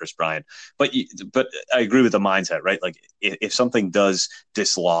be in on Chris Bryant. But I agree with the mindset, right? Like if something does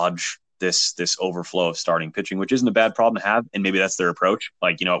dislodge this overflow of starting pitching, which isn't a bad problem to have, and maybe that's their approach.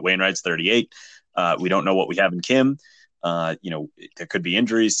 Like, Wainwright's 38. We don't know what we have in Kim. There could be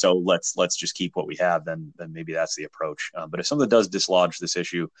injuries, so let's just keep what we have. Then maybe that's the approach. But if something does dislodge this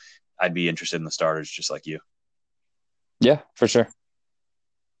issue, I'd be interested in the starters, just like you. Yeah, for sure.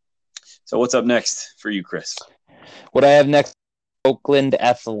 So what's up next for you, Chris? What I have next, Oakland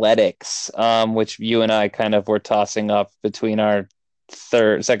Athletics, which you and I kind of were tossing up between our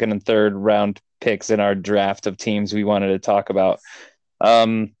second and third round picks in our draft of teams we wanted to talk about.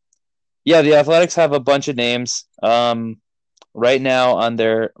 The Athletics have a bunch of names. Right now on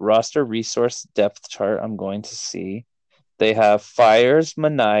their roster resource depth chart, I'm going to see they have Fiers,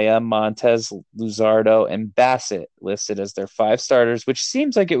 Manaea, Montes, Luzardo, and Bassett listed as their 5 starters, which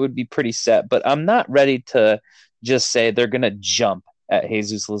seems like it would be pretty set, but I'm not ready to just say they're going to jump at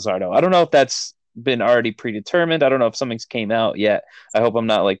Jesus Luzardo. I don't know if that's been already predetermined. I don't know if something's came out yet. I hope I'm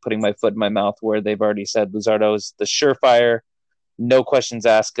not like putting my foot in my mouth where they've already said Luzardo is the surefire, no questions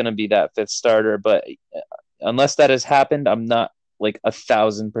asked, going to be that 5th starter. But unless that has happened, I'm not like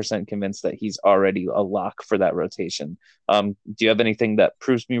 1,000% convinced that he's already a lock for that rotation. Do you have anything that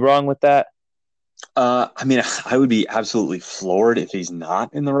proves me wrong with that? I would be absolutely floored if he's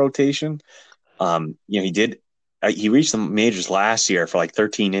not in the rotation. He reached the majors last year for like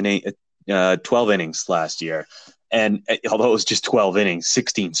 12 innings last year. And although it was just 12 innings,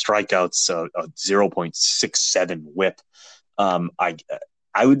 16 strikeouts, a 0.67 whip.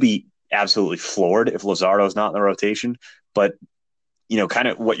 I would be absolutely floored if Luzardo's not in the rotation. But, kind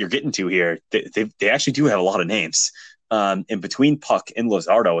of what you're getting to here, they actually do have a lot of names. And between Puck and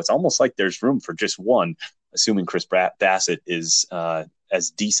Luzardo, it's almost like there's room for just one, assuming Chris Bassett is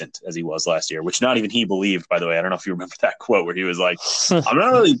as decent as he was last year, which not even he believed, by the way. I don't know if you remember that quote where he was like, I'm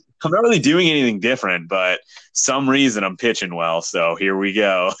not really doing anything different, but some reason I'm pitching well. So here we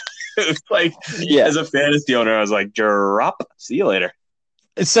go. It was like, as a fantasy owner, I was like, drop, see you later.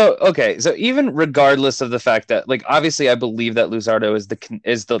 So even regardless of the fact that, like, obviously I believe that Luzardo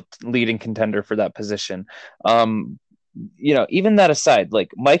is the leading contender for that position. Even that aside,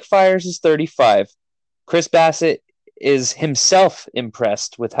 like Mike Fiers is 35. Chris Bassett is himself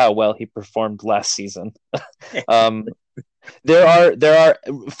impressed with how well he performed last season. There are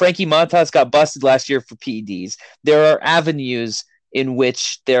Frankie Montas got busted last year for PEDs. There are avenues in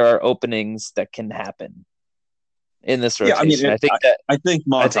which there are openings that can happen in this rotation. I think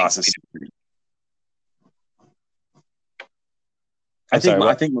Montas is. I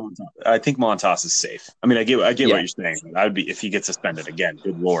think Montas is safe. I get what you're saying. I would be if he gets suspended again.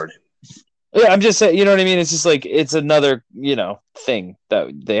 Good Lord. Yeah, I'm just saying, you know what I mean? It's just like, it's another, thing that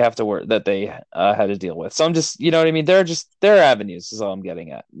they have to work, that they had to deal with. So I'm just, you know what I mean? There are avenues is all I'm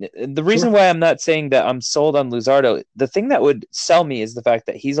getting at. The reason why I'm not saying that I'm sold on Luzardo, the thing that would sell me is the fact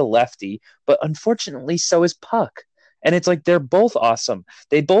that he's a lefty, but unfortunately so is Puck. And it's like, they're both awesome.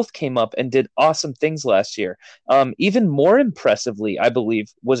 They both came up and did awesome things last year. Even more impressively, I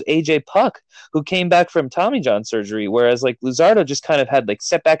believe, was AJ Puck, who came back from Tommy John surgery, whereas like Luzardo just kind of had like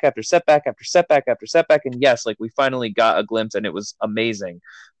setback after setback after setback after setback. And yes, like we finally got a glimpse and it was amazing.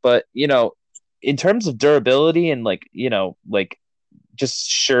 But, in terms of durability and like just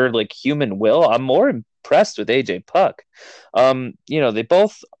sure like human will, I'm more impressed with AJ Puck. They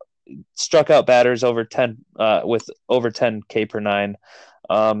both struck out batters over 10 with over 10K per nine.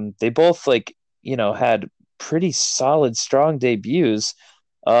 They both had pretty solid, strong debuts.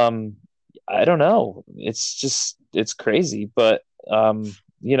 I don't know. It's crazy, but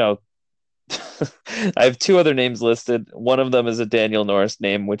I have 2 other names listed. One of them is a Daniel Norris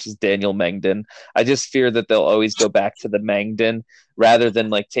name, which is Daniel Mengden. I just fear that they'll always go back to the Mengden rather than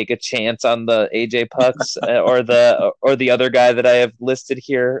like take a chance on the AJ Pucks or the other guy that I have listed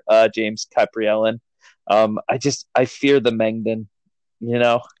here, James Caprielin. I fear the Mengden,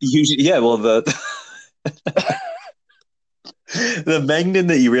 The Mengden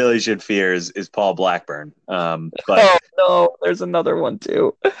that you really should fear is Paul Blackburn. But oh no, there's another one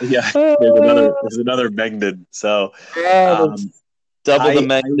too. Yeah, there's another Mengden. So double the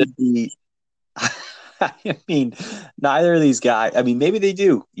Mengden. I mean, neither of these guys. I mean, maybe they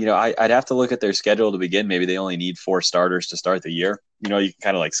do. I'd have to look at their schedule to begin. Maybe they only need 4 starters to start the year. You can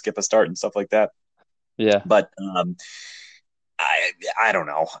kind of like skip a start and stuff like that. Yeah. But I don't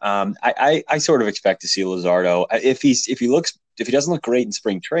know. I sort of expect to see Luzardo if he doesn't look great in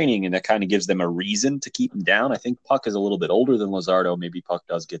spring training, and that kind of gives them a reason to keep him down. I think Puck is a little bit older than Luzardo. Maybe Puck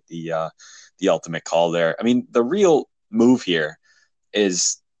does get the ultimate call there. I mean, the real move here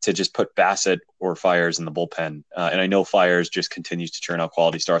is to just put Bassett or Fires in the bullpen, and I know Fires just continues to churn out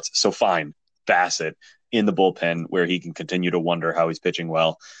quality starts. So fine, Bassett in the bullpen where he can continue to wonder how he's pitching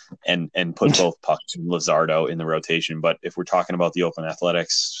well, and put both Pucks and Luzardo in the rotation. But if we're talking about the Oakland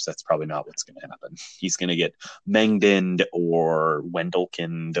Athletics, that's probably not what's going to happen. He's going to get Mengdened or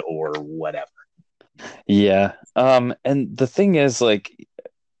Wendelkind or whatever. Yeah. And the thing is, like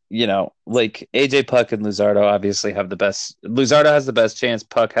AJ Puck and Luzardo obviously have the best. Luzardo has the best chance.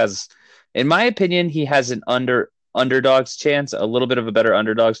 Puck has, in my opinion, he has an underdog's chance, a little bit of a better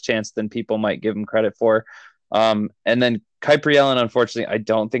underdog's chance than people might give him credit for. And then Kuiper Yellen, unfortunately, I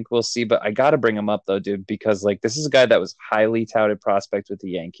don't think we'll see, but I got to bring him up though, dude, because like this is a guy that was highly touted prospect with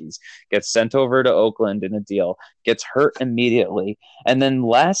the Yankees, gets sent over to Oakland in a deal, gets hurt immediately. And then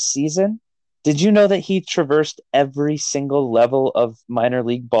last season, did you know that he traversed every single level of minor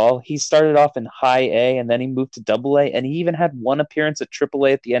league ball? He started off in high A and then he moved to double A, and he even had one appearance at triple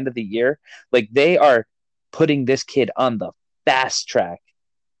A at the end of the year. Like they are putting this kid on the fast track.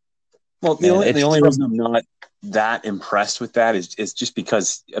 Well, the only reason I'm not that impressed with that is just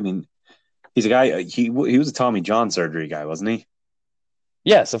because, I mean, he's a guy, he was a Tommy John surgery guy, wasn't he?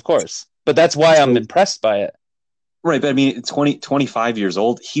 Yes, of course. But that's why I'm impressed by it. Right, but I mean, 25 years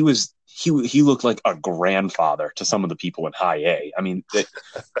old, he looked like a grandfather to some of the people in high A. I mean,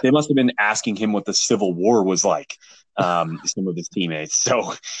 they must have been asking him what the Civil War was like, some of his teammates.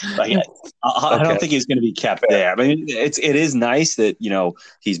 So like, I don't think he's going to be kept there. I mean, it is nice that,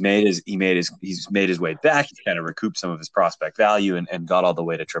 he's made his way back. He's kind of recouped some of his prospect value and got all the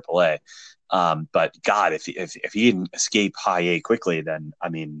way to AAA. But God, if he didn't escape high A quickly, then I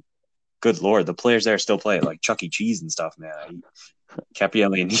mean, good Lord, the players there still play like Chuck E. Cheese and stuff, man.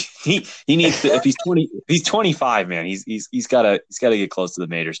 Caprielli, he needs to, if he's 25, man, he's got to get close to the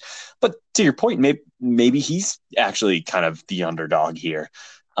majors. But to your point, maybe he's actually kind of the underdog here.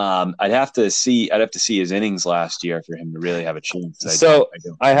 I'd have to see his innings last year for him to really have a chance.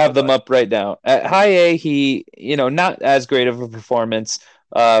 I have them up right now. At high A, he, not as great of a performance.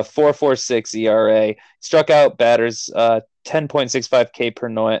 4.46 ERA, struck out batters 10.65 K per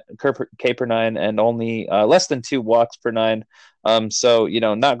nine, and only less than 2 walks per 9. So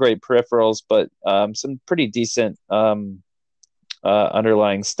not great peripherals, but some pretty decent underlying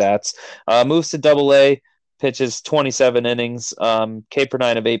stats. Moves to double A, pitches 27 innings, K per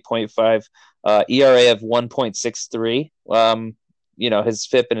 9 of 8.5, ERA of 1.63. His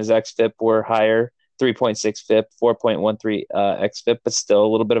FIP and his xFIP were higher. 3.6 FIP, 4.13 xFIP, but still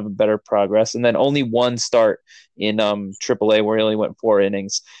a little bit of a better progress. And then only one start in AAA where he only went 4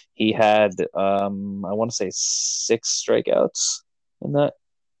 innings. He had, I want to say 6 strikeouts in that.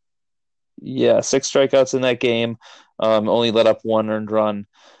 Yeah, 6 strikeouts in that game. Only let up 1 earned run.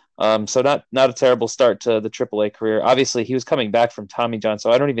 So not a terrible start to the AAA career. Obviously, he was coming back from Tommy John,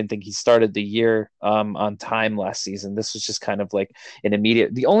 so I don't even think he started the year on time last season. This was just kind of like an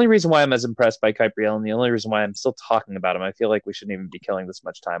immediate. The only reason why I'm as impressed by Kuiper and the only reason why I'm still talking about him, I feel like we shouldn't even be killing this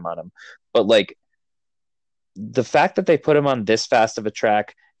much time on him. But like the fact that they put him on this fast of a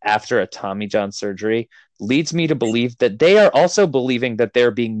track after a Tommy John surgery leads me to believe that they are also believing that they're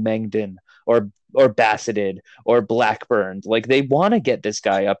being Mengden or Bassetted or Blackburned. Like they want to get this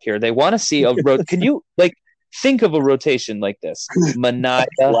guy up here. They want to see a can you like think of a rotation like this? Manaea,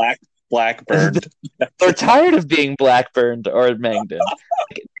 Blackburned. They're tired of being Blackburned or Mengden.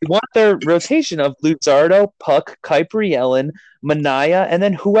 They want their rotation of Luzardo, Puck, Kuiper Yellen, Manaea, and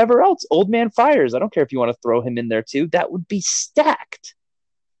then whoever else. Old Man Fires. I don't care if you want to throw him in there too. That would be stacked.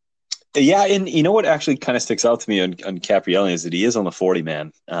 Yeah, and you know what actually kind of sticks out to me on Caprielli is that he is on the 40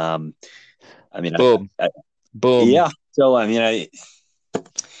 man. I mean, boom. Yeah. So I mean,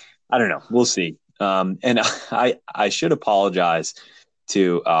 I don't know. We'll see. And I should apologize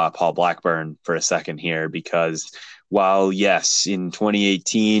to Paul Blackburn for a second here, because while yes, in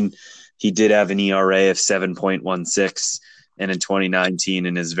 2018 he did have an ERA of 7.16, and in 2019,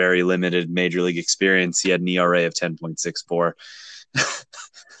 in his very limited major league experience, he had an ERA of 10.64.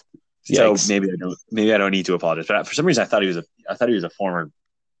 So maybe I don't need to apologize. But for some reason, I thought he was a former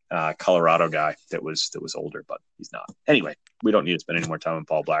Colorado guy that was older, but he's not. Anyway, we don't need to spend any more time on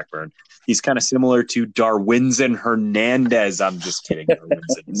Paul Blackburn. He's kind of similar to Darwinzon Hernandez. I'm just kidding.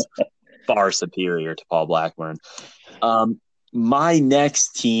 Darwinzon's far superior to Paul Blackburn. My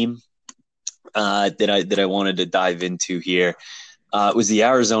next team that I wanted to dive into here was the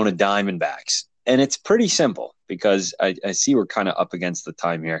Arizona Diamondbacks. And it's pretty simple because I see we're kind of up against the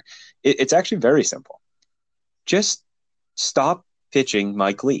time here. It's actually very simple. Just stop pitching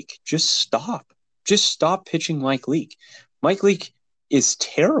Mike Leake. Just stop. Just stop pitching Mike Leake. Mike Leake is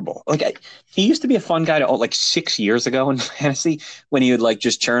terrible. He used to be a fun guy to like 6 years ago in fantasy when he would like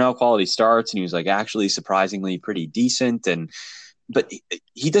just churn out quality starts and he was like actually surprisingly pretty decent. But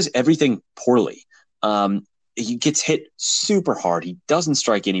he does everything poorly. He gets hit super hard. He doesn't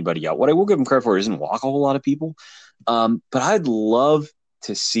strike anybody out. What I will give him credit for is he doesn't walk a whole lot of people. But I'd love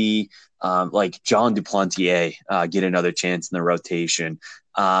to see like John Duplantier get another chance in the rotation.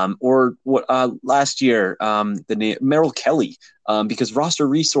 Or what last year, the name Merrill Kelly, because Roster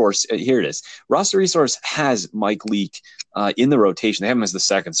Resource, here it is. Roster Resource has Mike Leake in the rotation. They have him as the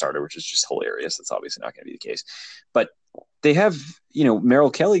second starter, which is just hilarious. That's obviously not going to be the case. But they have,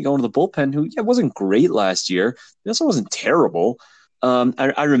 Merrill Kelly going to the bullpen, who wasn't great last year. He also wasn't terrible.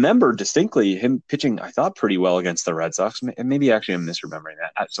 I remember distinctly him pitching, I thought, pretty well against the Red Sox. Maybe actually I'm misremembering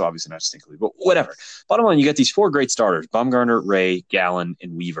that. So obviously not distinctly, but whatever. Bottom line, you got these 4 great starters, Bumgarner, Ray, Gallen,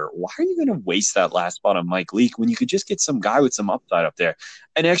 and Weaver. Why are you going to waste that last spot on Mike Leake when you could just get some guy with some upside up there?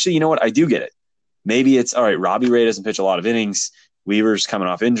 And actually, you know what? I do get it. Maybe it's, all right, Robbie Ray doesn't pitch a lot of innings. Weaver's coming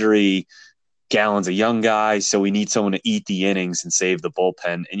off injury. Gallen's a young guy, so we need someone to eat the innings and save the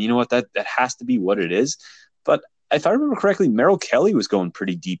bullpen. And you know what? That has to be what it is. But if I remember correctly, Merrill Kelly was going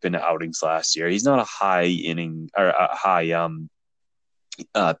pretty deep into outings last year. He's not a high inning or a high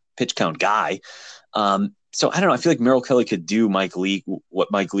pitch count guy. So I don't know. I feel like Merrill Kelly could do Mike Leake what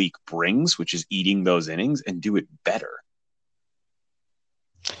Mike Leake brings, which is eating those innings, and do it better.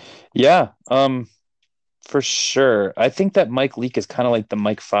 Yeah, for sure. I think that Mike Leake is kind of like the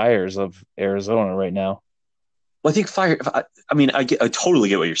Mike Fiers of Arizona right now. Well, I think I totally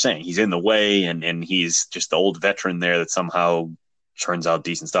get what you're saying. He's in the way, and he's just the old veteran there that somehow churns out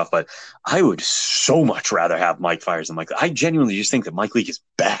decent stuff. But I would so much rather have Mike Fiers than Mike. I genuinely just think that Mike Leake is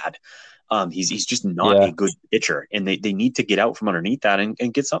bad. He's just not a good pitcher, and they need to get out from underneath that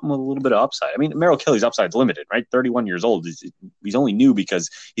and get something with a little bit of upside. I mean, Merrill Kelly's upside's limited, right? 31 years old. He's only new because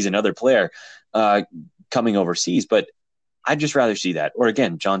he's another player coming overseas. But I'd just rather see that, or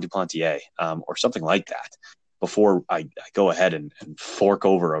again, John Duplantier, or something like that, before I go ahead and fork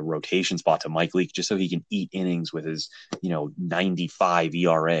over a rotation spot to Mike Leake just so he can eat innings with his 95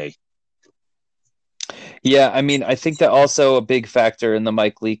 ERA. Yeah, I mean, I think that also a big factor in the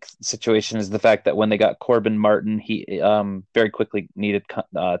Mike Leake situation is the fact that when they got Corbin Martin, he very quickly needed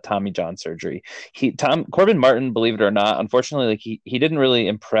Tommy John surgery. Corbin Martin, believe it or not, unfortunately, like he didn't really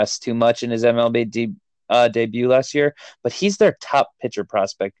impress too much in his MLB debut last year, but he's their top pitcher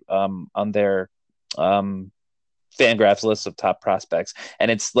prospect on their Fangraphs list of top prospects,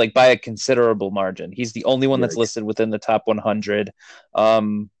 and it's like by a considerable margin. He's the only one that's listed within the top 100.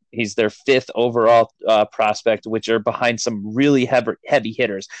 He's their 5th overall prospect, which are behind some really heavy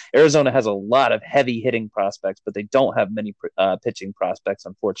hitters. Arizona has a lot of heavy hitting prospects, but they don't have many pitching prospects,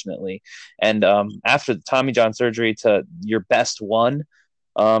 unfortunately. And after the Tommy John surgery to your best one,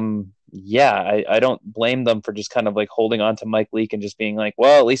 I don't blame them for just kind of like holding on to Mike Leake and just being like,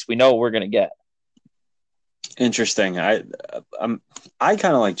 well, at least we know what we're going to get. Interesting. I kind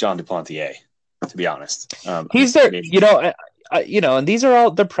of like John Duplantier, to be honest. He's there, and these are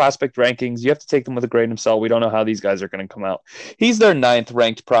all the prospect rankings. You have to take them with a grain of salt. We don't know how these guys are going to come out. He's their 9th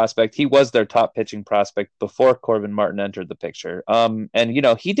ranked prospect. He was their top pitching prospect before Corbin Martin entered the picture. And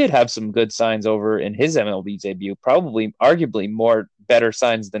he did have some good signs over in his MLB debut, probably arguably more better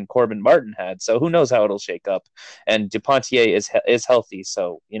signs than Corbin Martin had. So who knows how it'll shake up. And Duplantier is healthy.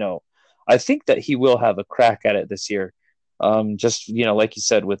 So, I think that he will have a crack at it this year. Just, like you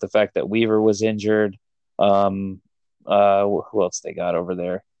said, with the fact that Weaver was injured. Who else they got over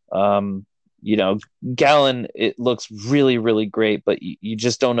there? Gallen, it looks really, really great, but you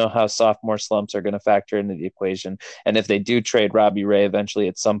just don't know how sophomore slumps are going to factor into the equation. And if they do trade Robbie Ray eventually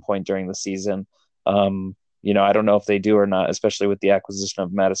at some point during the season, I don't know if they do or not, especially with the acquisition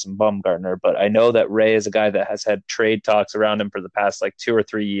of Madison Bumgarner. But I know that Ray is a guy that has had trade talks around him for the past 2 or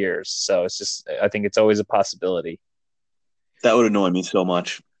 3 years. So I think it's always a possibility. That would annoy me so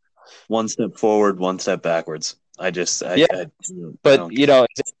much. One step forward, one step backwards. Is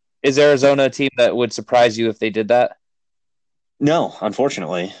Arizona a team that would surprise you if they did that? No,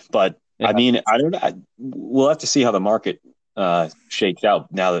 unfortunately. But yeah. I mean, I don't know. We'll have to see how the market shakes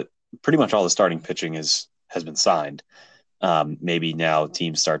out now that pretty much all the starting pitching has been signed. Maybe now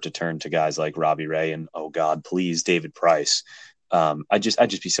teams start to turn to guys like Robbie Ray and, oh God, please, David Price. I'd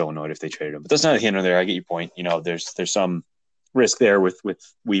just be so annoyed if they traded him. But that's not a hint or there. I get your point. There's some risk there with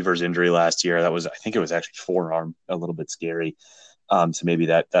Weaver's injury last year. That was, I think it was actually forearm, a little bit scary. So maybe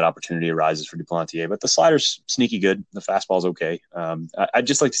that opportunity arises for Duplantier. But the slider's sneaky good. The fastball's okay. I'd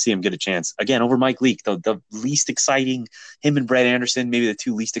just like to see him get a chance again over Mike Leake, the least exciting. Him and Brett Anderson, maybe the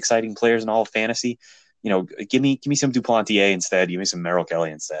two least exciting players in all of fantasy. Give me some Duplantier instead. Give me some Merrill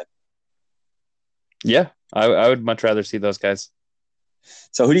Kelly instead. Yeah, I would much rather see those guys.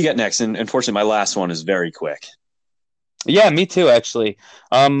 So who do you get next? And unfortunately, my last one is very quick. Yeah, me too, actually.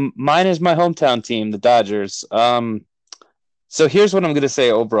 Mine is my hometown team, the Dodgers. So here's what I'm going to say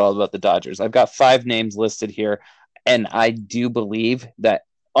overall about the Dodgers. I've got 5 names listed here, and I do believe that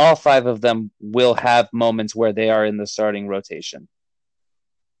all 5 of them will have moments where they are in the starting rotation,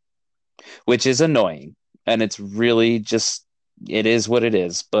 which is annoying. And it's really just, it is what it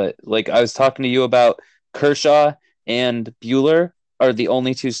is. But like I was talking to you about, Kershaw and Buehler are the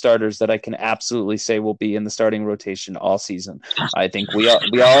only 2 starters that I can absolutely say will be in the starting rotation all season. I think we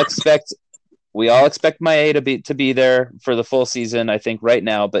all expect Maeda to be there for the full season, I think, right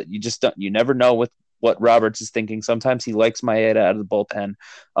now, but you never know what Roberts is thinking. Sometimes he likes Maeda out of the bullpen.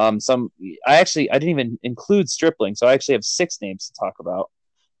 I didn't even include Stripling, so I actually have 6 names to talk about.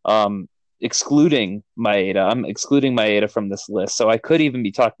 Excluding Maeda. I'm excluding Maeda from this list, so I could even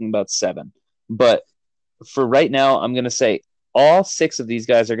be talking about 7. But for right now, I'm going to say all 6 of these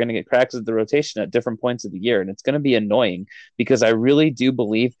guys are going to get cracks at the rotation at different points of the year, and it's going to be annoying because I really do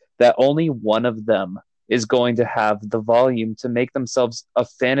believe that only one of them is going to have the volume to make themselves a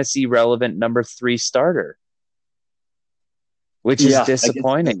fantasy relevant number 3 starter, which is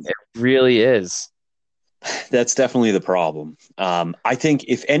disappointing. It really is. That's definitely the problem. I think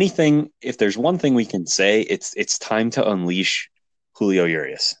if anything, if there's one thing we can say, it's time to unleash Julio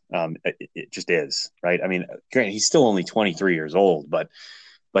Urias. It just is, right? I mean, granted, he's still only 23 years old, but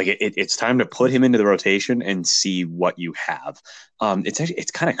like it's time to put him into the rotation and see what you have.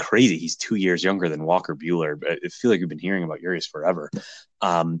 It's kind of crazy. He's 2 years younger than Walker Buehler, but I feel like we've been hearing about Urias forever.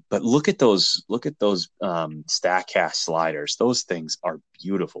 But look at those Statcast sliders. Those things are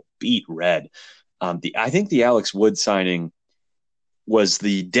beautiful, beet red. I think the Alex Wood signing was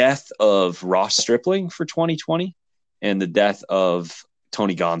the death of Ross Stripling for 2020 and the death of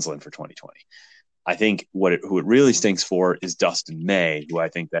Tony Gonsolin for 2020. I think who it really stinks for is Dustin May, who I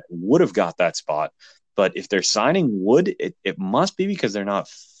think that would have got that spot. But if they're signing Wood, it must be because they're not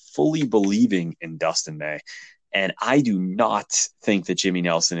fully believing in Dustin May. And I do not think that Jimmy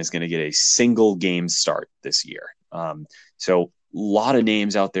Nelson is going to get a single game start this year. So a lot of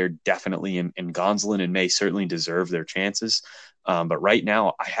names out there, definitely, and Gonsolin and May certainly deserve their chances. But right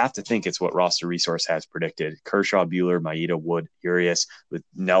now, I have to think it's what Roster Resource has predicted. Kershaw, Buehler, Maeda, Wood, Urias, with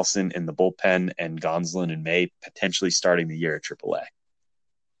Nelson in the bullpen and Gonsolin and May potentially starting the year at AAA.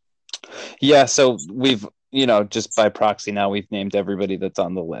 Yeah, so we've, just by proxy now, we've named everybody that's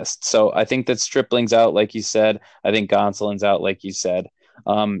on the list. So I think that Stripling's out, like you said. I think Gonsolin's out, like you said.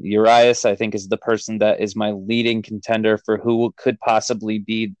 Urias, I think, is the person that is my leading contender for who could possibly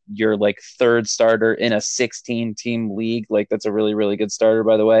be your 3rd starter in a 16-team league. That's a really, really good starter,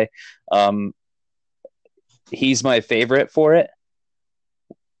 by the way. He's my favorite for it.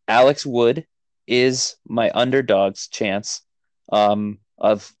 Alex Wood is my underdog's chance.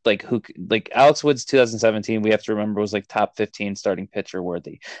 Of Alex Wood's 2017, we have to remember, was top 15 starting pitcher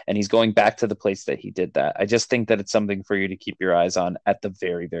worthy. And he's going back to the place that he did that. I just think that it's something for you to keep your eyes on at the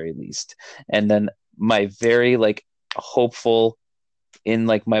very, very least. And then my very hopeful in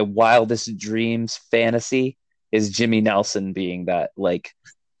my wildest dreams fantasy is Jimmy Nelson being that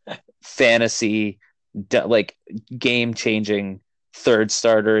fantasy, game changing 3rd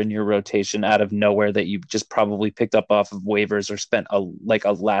starter in your rotation out of nowhere that you just probably picked up off of waivers or spent a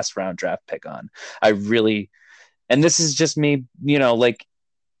last round draft pick on. And this is just me,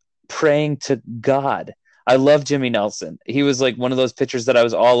 praying to God. I love Jimmy Nelson. He was one of those pitchers that I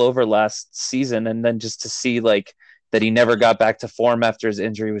was all over last season. And then just to see that he never got back to form after his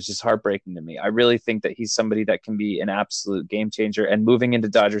injury was just heartbreaking to me. I really think that he's somebody that can be an absolute game changer. And moving into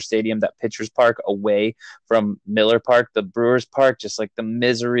Dodger Stadium, that pitcher's park away from Miller Park, the Brewers Park, just the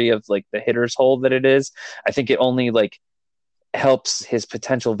misery of the hitter's hole that it is, I think it only helps his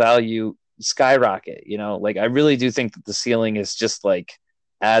potential value skyrocket. I really do think that the ceiling is just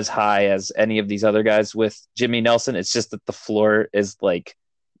as high as any of these other guys with Jimmy Nelson. It's just that the floor is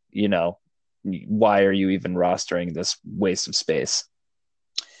why are you even rostering this waste of space?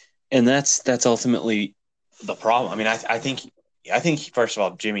 And that's ultimately the problem. I mean, I think first of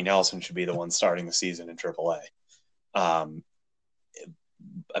all, Jimmy Nelson should be the one starting the season in AAA. I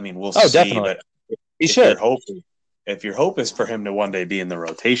mean, we'll see. Definitely. But he should. if your hope is for him to one day be in the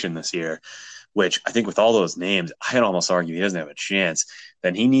rotation this year, which I think with all those names, I'd almost argue he doesn't have a chance,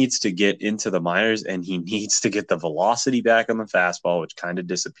 then he needs to get into the minors and he needs to get the velocity back on the fastball, which kind of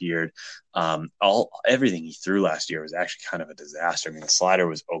disappeared. Everything he threw last year was actually kind of a disaster. I mean, the slider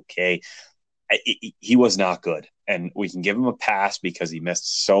was okay. He was not good. And we can give him a pass because he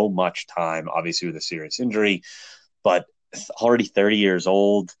missed so much time, obviously with a serious injury, but already 30 years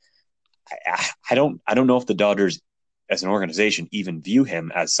old. I don't know if the Dodgers as an organization even view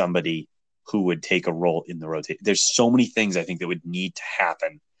him as somebody who would take a role in the rotation. There's so many things I think that would need to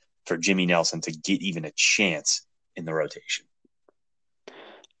happen for Jimmy Nelson to get even a chance in the rotation.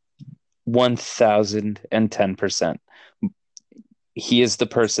 1010%. He is the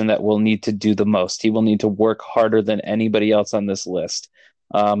person that will need to do the most. He will need to work harder than anybody else on this list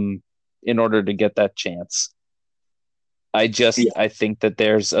in order to get that chance. I think that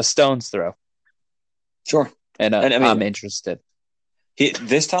there's a stone's throw. Sure. And I mean, I'm interested.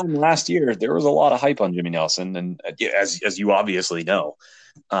 This time last year, there was a lot of hype on Jimmy Nelson, and as you obviously know,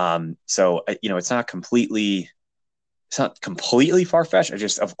 so it's not completely far-fetched.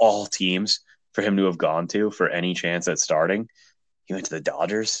 Just of all teams for him to have gone to for any chance at starting, he went to the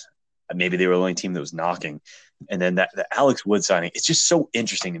Dodgers. Maybe they were the only team that was knocking. And then the Alex Wood signing, it's just so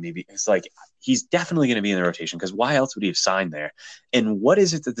interesting to me. It's like he's definitely going to be in the rotation because why else would he have signed there? And what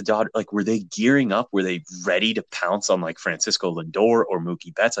is it that the Dodgers, like, were they gearing up? Were they ready to pounce on like Francisco Lindor or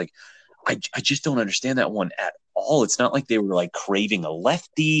Mookie Betts? Like, I just don't understand that one at all. It's not like they were like craving a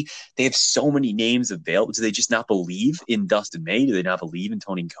lefty. They have so many names available. Do they just not believe in Dustin May? Do they not believe in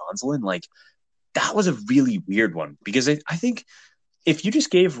Tony Gonsolin? Like, that was a really weird one because I think if you just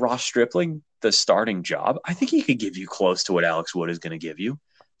gave Ross Stripling the starting job, I think he could give you close to what Alex Wood is going to give you.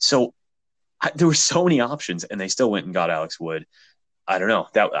 So there were so many options, and they still went and got Alex Wood. I don't know.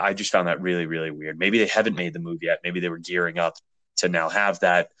 I just found that really, really weird. Maybe they haven't made the move yet. Maybe they were gearing up to now have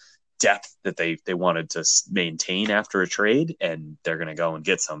that depth that they wanted to maintain after a trade, and they're going to go and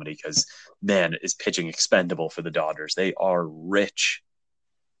get somebody because, man, is pitching expendable for the Dodgers. They are rich.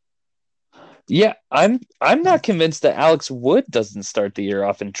 Yeah, I'm not convinced that Alex Wood doesn't start the year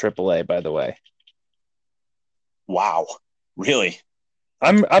off in AAA, by the way. Wow. Really?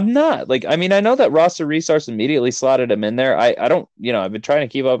 I'm not. Like, I mean, I know that Roster Resource immediately slotted him in there. I don't, I've been trying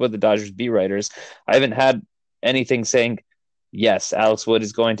to keep up with the Dodgers beat writers. I haven't had anything saying, yes, Alex Wood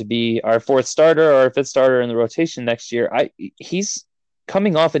is going to be our fourth starter or our fifth starter in the rotation next year. He's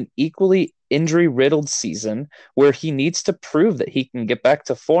coming off an equally injury-riddled season where he needs to prove that he can get back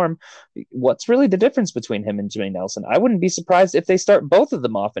to form. What's really the difference between him and Jimmy Nelson? I wouldn't be surprised if they start both of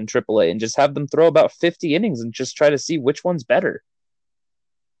them off in AAA and just have them throw about 50 innings and just try to see which one's better.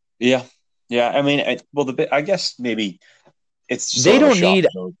 Yeah. I mean, I guess maybe it's they don't need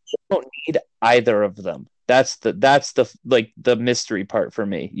either of them. That's the mystery part for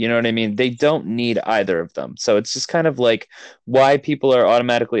me. You know what I mean? They don't need either of them. So it's just kind of like why people are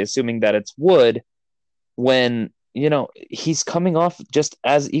automatically assuming that it's Wood when, he's coming off just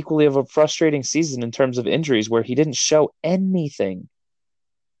as equally of a frustrating season in terms of injuries where he didn't show anything.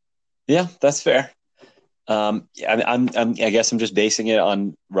 Yeah, that's fair. I guess I'm just basing it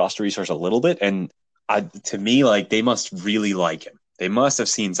on Roster Resource a little bit. And to me, like, they must really like him. They must have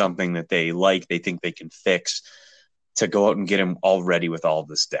seen something that they like, they think they can fix to go out and get him already with all of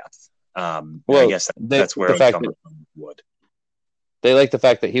this depth. I guess that's where it comes from Wood. They like the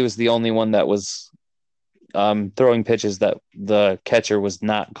fact that he was the only one that was throwing pitches that the catcher was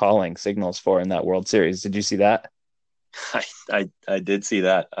not calling signals for in that World Series. Did you see that? I did see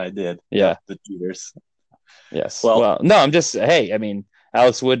that. I did. Yeah. The cheaters. Yes. Well, no, I'm just, hey, I mean,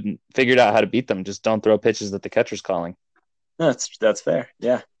 Alex Wood figured out how to beat them. Just don't throw pitches that the catcher's calling. That's fair.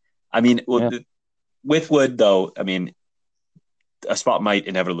 Yeah. I mean, with Wood, though, I mean, a spot might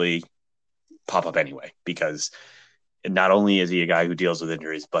inevitably pop up anyway, because not only is he a guy who deals with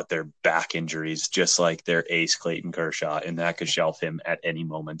injuries, but they're back injuries, just like their ace Clayton Kershaw, and that could shelf him at any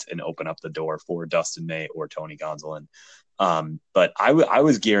moment and open up the door for Dustin May or Tony Gonsolin. But I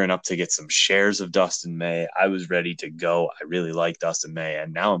was gearing up to get some shares of Dustin May. I was ready to go. I really like Dustin May,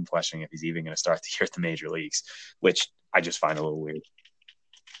 and now I'm questioning if he's even going to start the year at the major leagues, which I just find a little weird.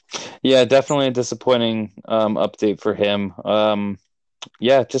 Yeah, definitely a disappointing update for him.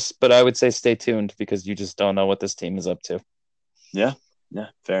 But I would say stay tuned because you just don't know what this team is up to. Yeah,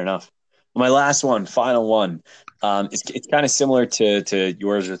 fair enough. My last one, final one. It's kind of similar to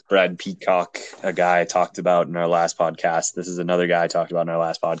yours with Brad Peacock, a guy I talked about in our last podcast. This is another guy I talked about in our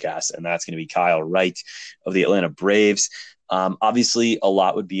last podcast, and that's going to be Kyle Wright of the Atlanta Braves. Obviously, a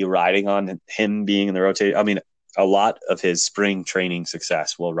lot would be riding on him being in the rotation. I mean, a lot of his spring training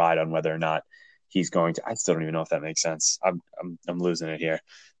success will ride on whether or not he's going to. I still don't even know if that makes sense. I'm losing it here.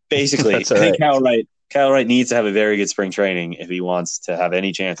 Basically, I That's all think right. Kyle Wright needs to have a very good spring training if he wants to have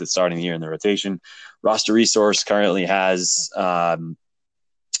any chance at starting the year in the rotation. Roster Resource currently has Sean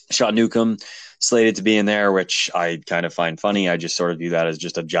Newcomb slated to be in there, which I kind of find funny. I just sort of view that as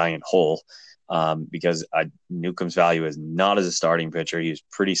just a giant hole because Newcomb's value is not as a starting pitcher. He was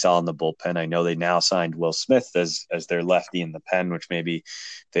pretty solid in the bullpen. I know they now signed Will Smith as their lefty in the pen, which maybe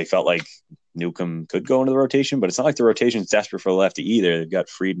they felt like Newcomb could go into the rotation, but it's not like the rotation's desperate for the lefty either. They've got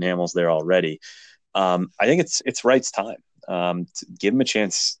Fried and Hamels there already. I think it's Wright's time. To give him a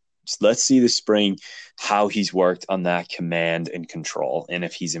chance. Let's see this spring how he's worked on that command and control, and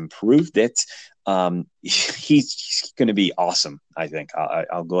if he's improved it, he's going to be awesome. I think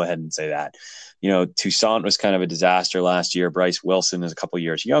I'll go ahead and say that. Toussaint was kind of a disaster last year. Bryce Wilson is a couple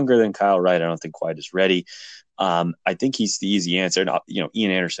years younger than Kyle Wright. I don't think quite as ready. I think he's the easy answer.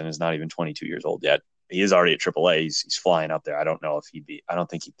 Ian Anderson is not even 22 years old yet. He is already at AAA. He's flying up there. I don't know if I don't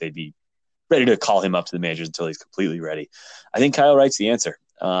think they'd be ready to call him up to the majors until he's completely ready. I think Kyle Wright's the answer.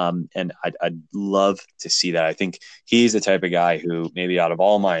 And I'd love to see that. I think he's the type of guy who maybe out of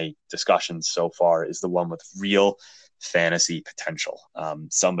all my discussions so far is the one with real fantasy potential.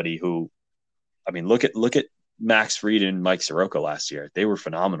 Somebody who, look at Max Fried and Mike Soroka last year. They were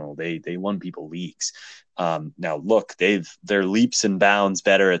phenomenal. They won people leagues. Now look, they're leaps and bounds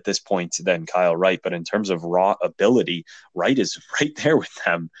better at this point than Kyle Wright, but in terms of raw ability, Wright is right there with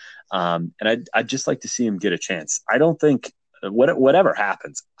them. And I'd just like to see him get a chance. I don't think whatever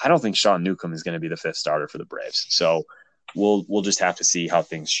happens, I don't think Sean Newcomb is going to be the fifth starter for the Braves. So we'll just have to see how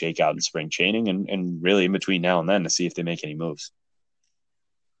things shake out in spring training and really in between now and then to see if they make any moves.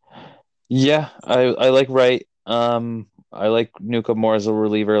 Yeah, I like Wright. I like Newcomb more as a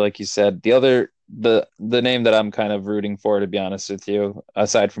reliever, like you said. The name that I'm kind of rooting for, to be honest with you,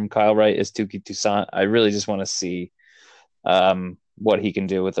 aside from Kyle Wright, is Touki Toussaint. I really just want to see what he can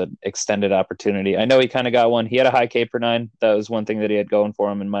do with an extended opportunity. I know he kind of got one. He had a high K per nine. That was one thing that he had going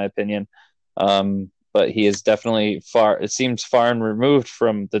for him, in my opinion. But he is definitely it seems far and removed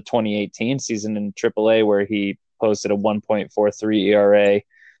from the 2018 season in AAA, where he posted a 1.43 ERA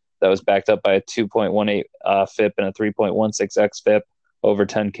that was backed up by a 2.18 FIP and a 3.16 xFIP over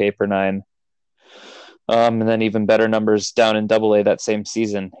 10 K per nine. And then even better numbers down in AA that same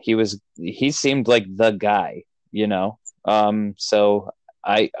season. He seemed like the guy, so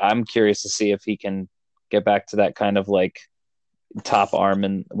I'm curious to see if he can get back to that kind of like top arm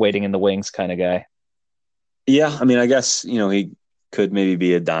and waiting in the wings kind of guy. Yeah, I guess he could maybe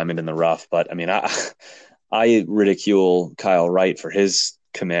be a diamond in the rough, but I ridicule Kyle Wright for his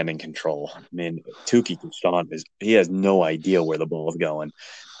command and control. Touki Toussaint he has no idea where the ball is going.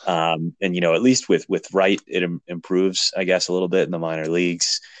 And at least with Wright, it improves, I guess, a little bit in the minor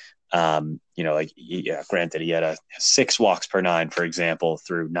leagues. Granted, he had a 6 walks per 9, for example,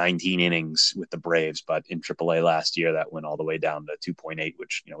 through 19 innings with the Braves, but in AAA last year, that went all the way down to 2.8,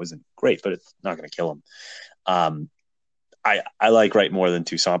 which, isn't great, but it's not going to kill him. I like Wright more than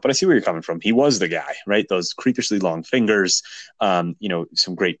Toussaint, but I see where you're coming from. He was the guy, right? Those creepishly long fingers, some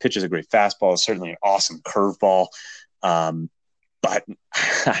great pitches, a great fastball, certainly an awesome curveball. But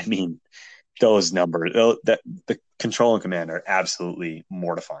those numbers, the control and command are absolutely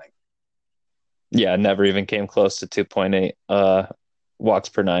mortifying. Yeah, never even came close to 2.8 walks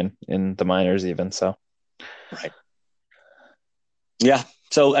per 9 in the minors even. So, right. Yeah.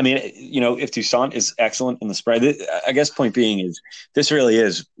 So, if Toussaint is excellent in the spread, I guess point being is this really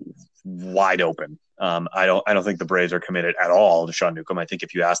is wide open. I don't think the Braves are committed at all to Sean Newcomb. I think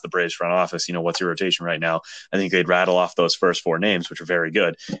if you ask the Braves front office, what's your rotation right now, I think they'd rattle off those first 4 names, which are very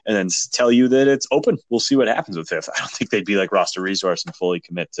good, and then tell you that it's open. We'll see what happens with fifth. I don't think they'd be like Roster Resource and fully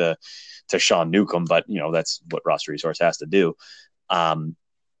commit to Sean Newcomb, but that's what Roster Resource has to do.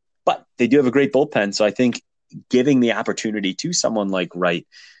 But they do have a great bullpen, so I think giving the opportunity to someone like Wright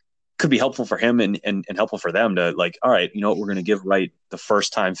could be helpful for him and helpful for them to all right, we're going to give Wright the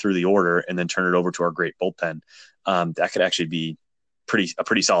first time through the order and then turn it over to our great bullpen. That could actually be a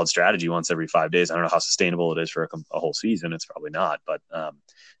pretty solid strategy once every 5 days. I don't know how sustainable it is for a whole season. It's probably not, but I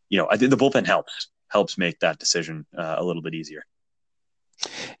think the bullpen helps make that decision a little bit easier.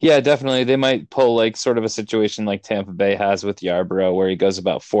 Yeah, definitely. They might pull like sort of a situation like Tampa Bay has with Yarbrough, where he goes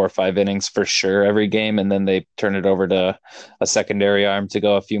about 4 or 5 innings for sure every game, and then they turn it over to a secondary arm to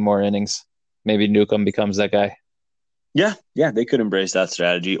go a few more innings. Maybe Newcomb becomes that guy. Yeah, they could embrace that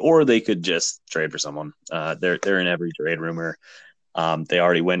strategy, or they could just trade for someone. They're in every trade rumor. They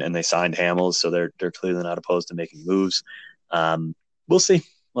already went and they signed Hamels, so they're clearly not opposed to making moves. We'll see.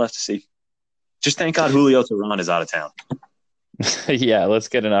 We'll have to see. Just thank God Julio Teheran is out of town. Yeah, let's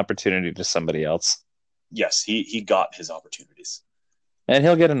get an opportunity to somebody else. Yes, he got his opportunities. And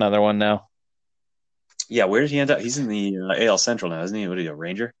he'll get another one now. Yeah, where did he end up? He's in the AL Central now, isn't he? What are you, a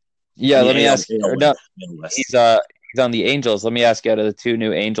Ranger? I Yeah, mean, let me ask. AL Or West. no, AL West. he's on the Angels. Let me ask you, out of the two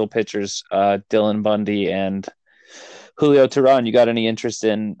new Angel pitchers, Dylan Bundy and Julio Teheran, you got any interest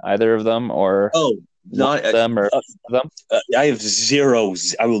in either of them, or Oh, one not of them, or both of them? I have zero.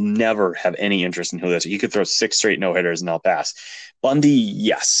 I will never have any interest in Julio. He could throw 6 straight no hitters and I'll pass. Bundy,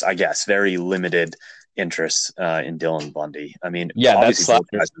 yes, I guess very limited interest in Dylan Bundy. I mean, Yeah, that's obviously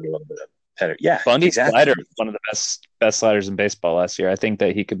both guys sliders. are a little bit of better. Yeah, Bundy's slider exactly. was one of the best sliders in baseball last year. I think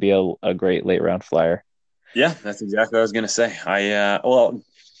that he could be a great late round flyer. Yeah, that's exactly what I was gonna say. Well,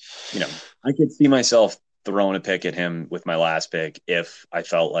 I could see myself throwing a pick at him with my last pick if I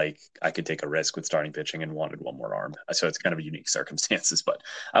felt like I could take a risk with starting pitching and wanted one more arm. So it's kind of a unique circumstances, but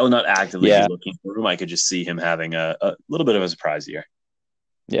I will not actively be Yeah, looking for him. I could just see him having a little bit of a surprise year.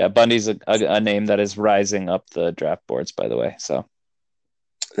 yeah. Bundy's a name that is rising up the draft boards, by the way. So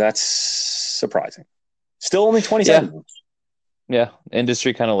That's surprising. Still only yeah, 27. yeah.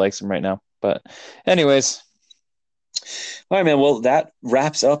 Industry kind of likes him right now. But anyways, All right, man. Well, that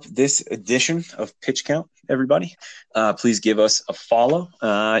wraps up this edition of Pitch Count, everybody. Please give us a follow.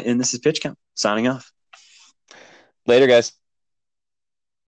 And this is Pitch Count, signing off. later, guys.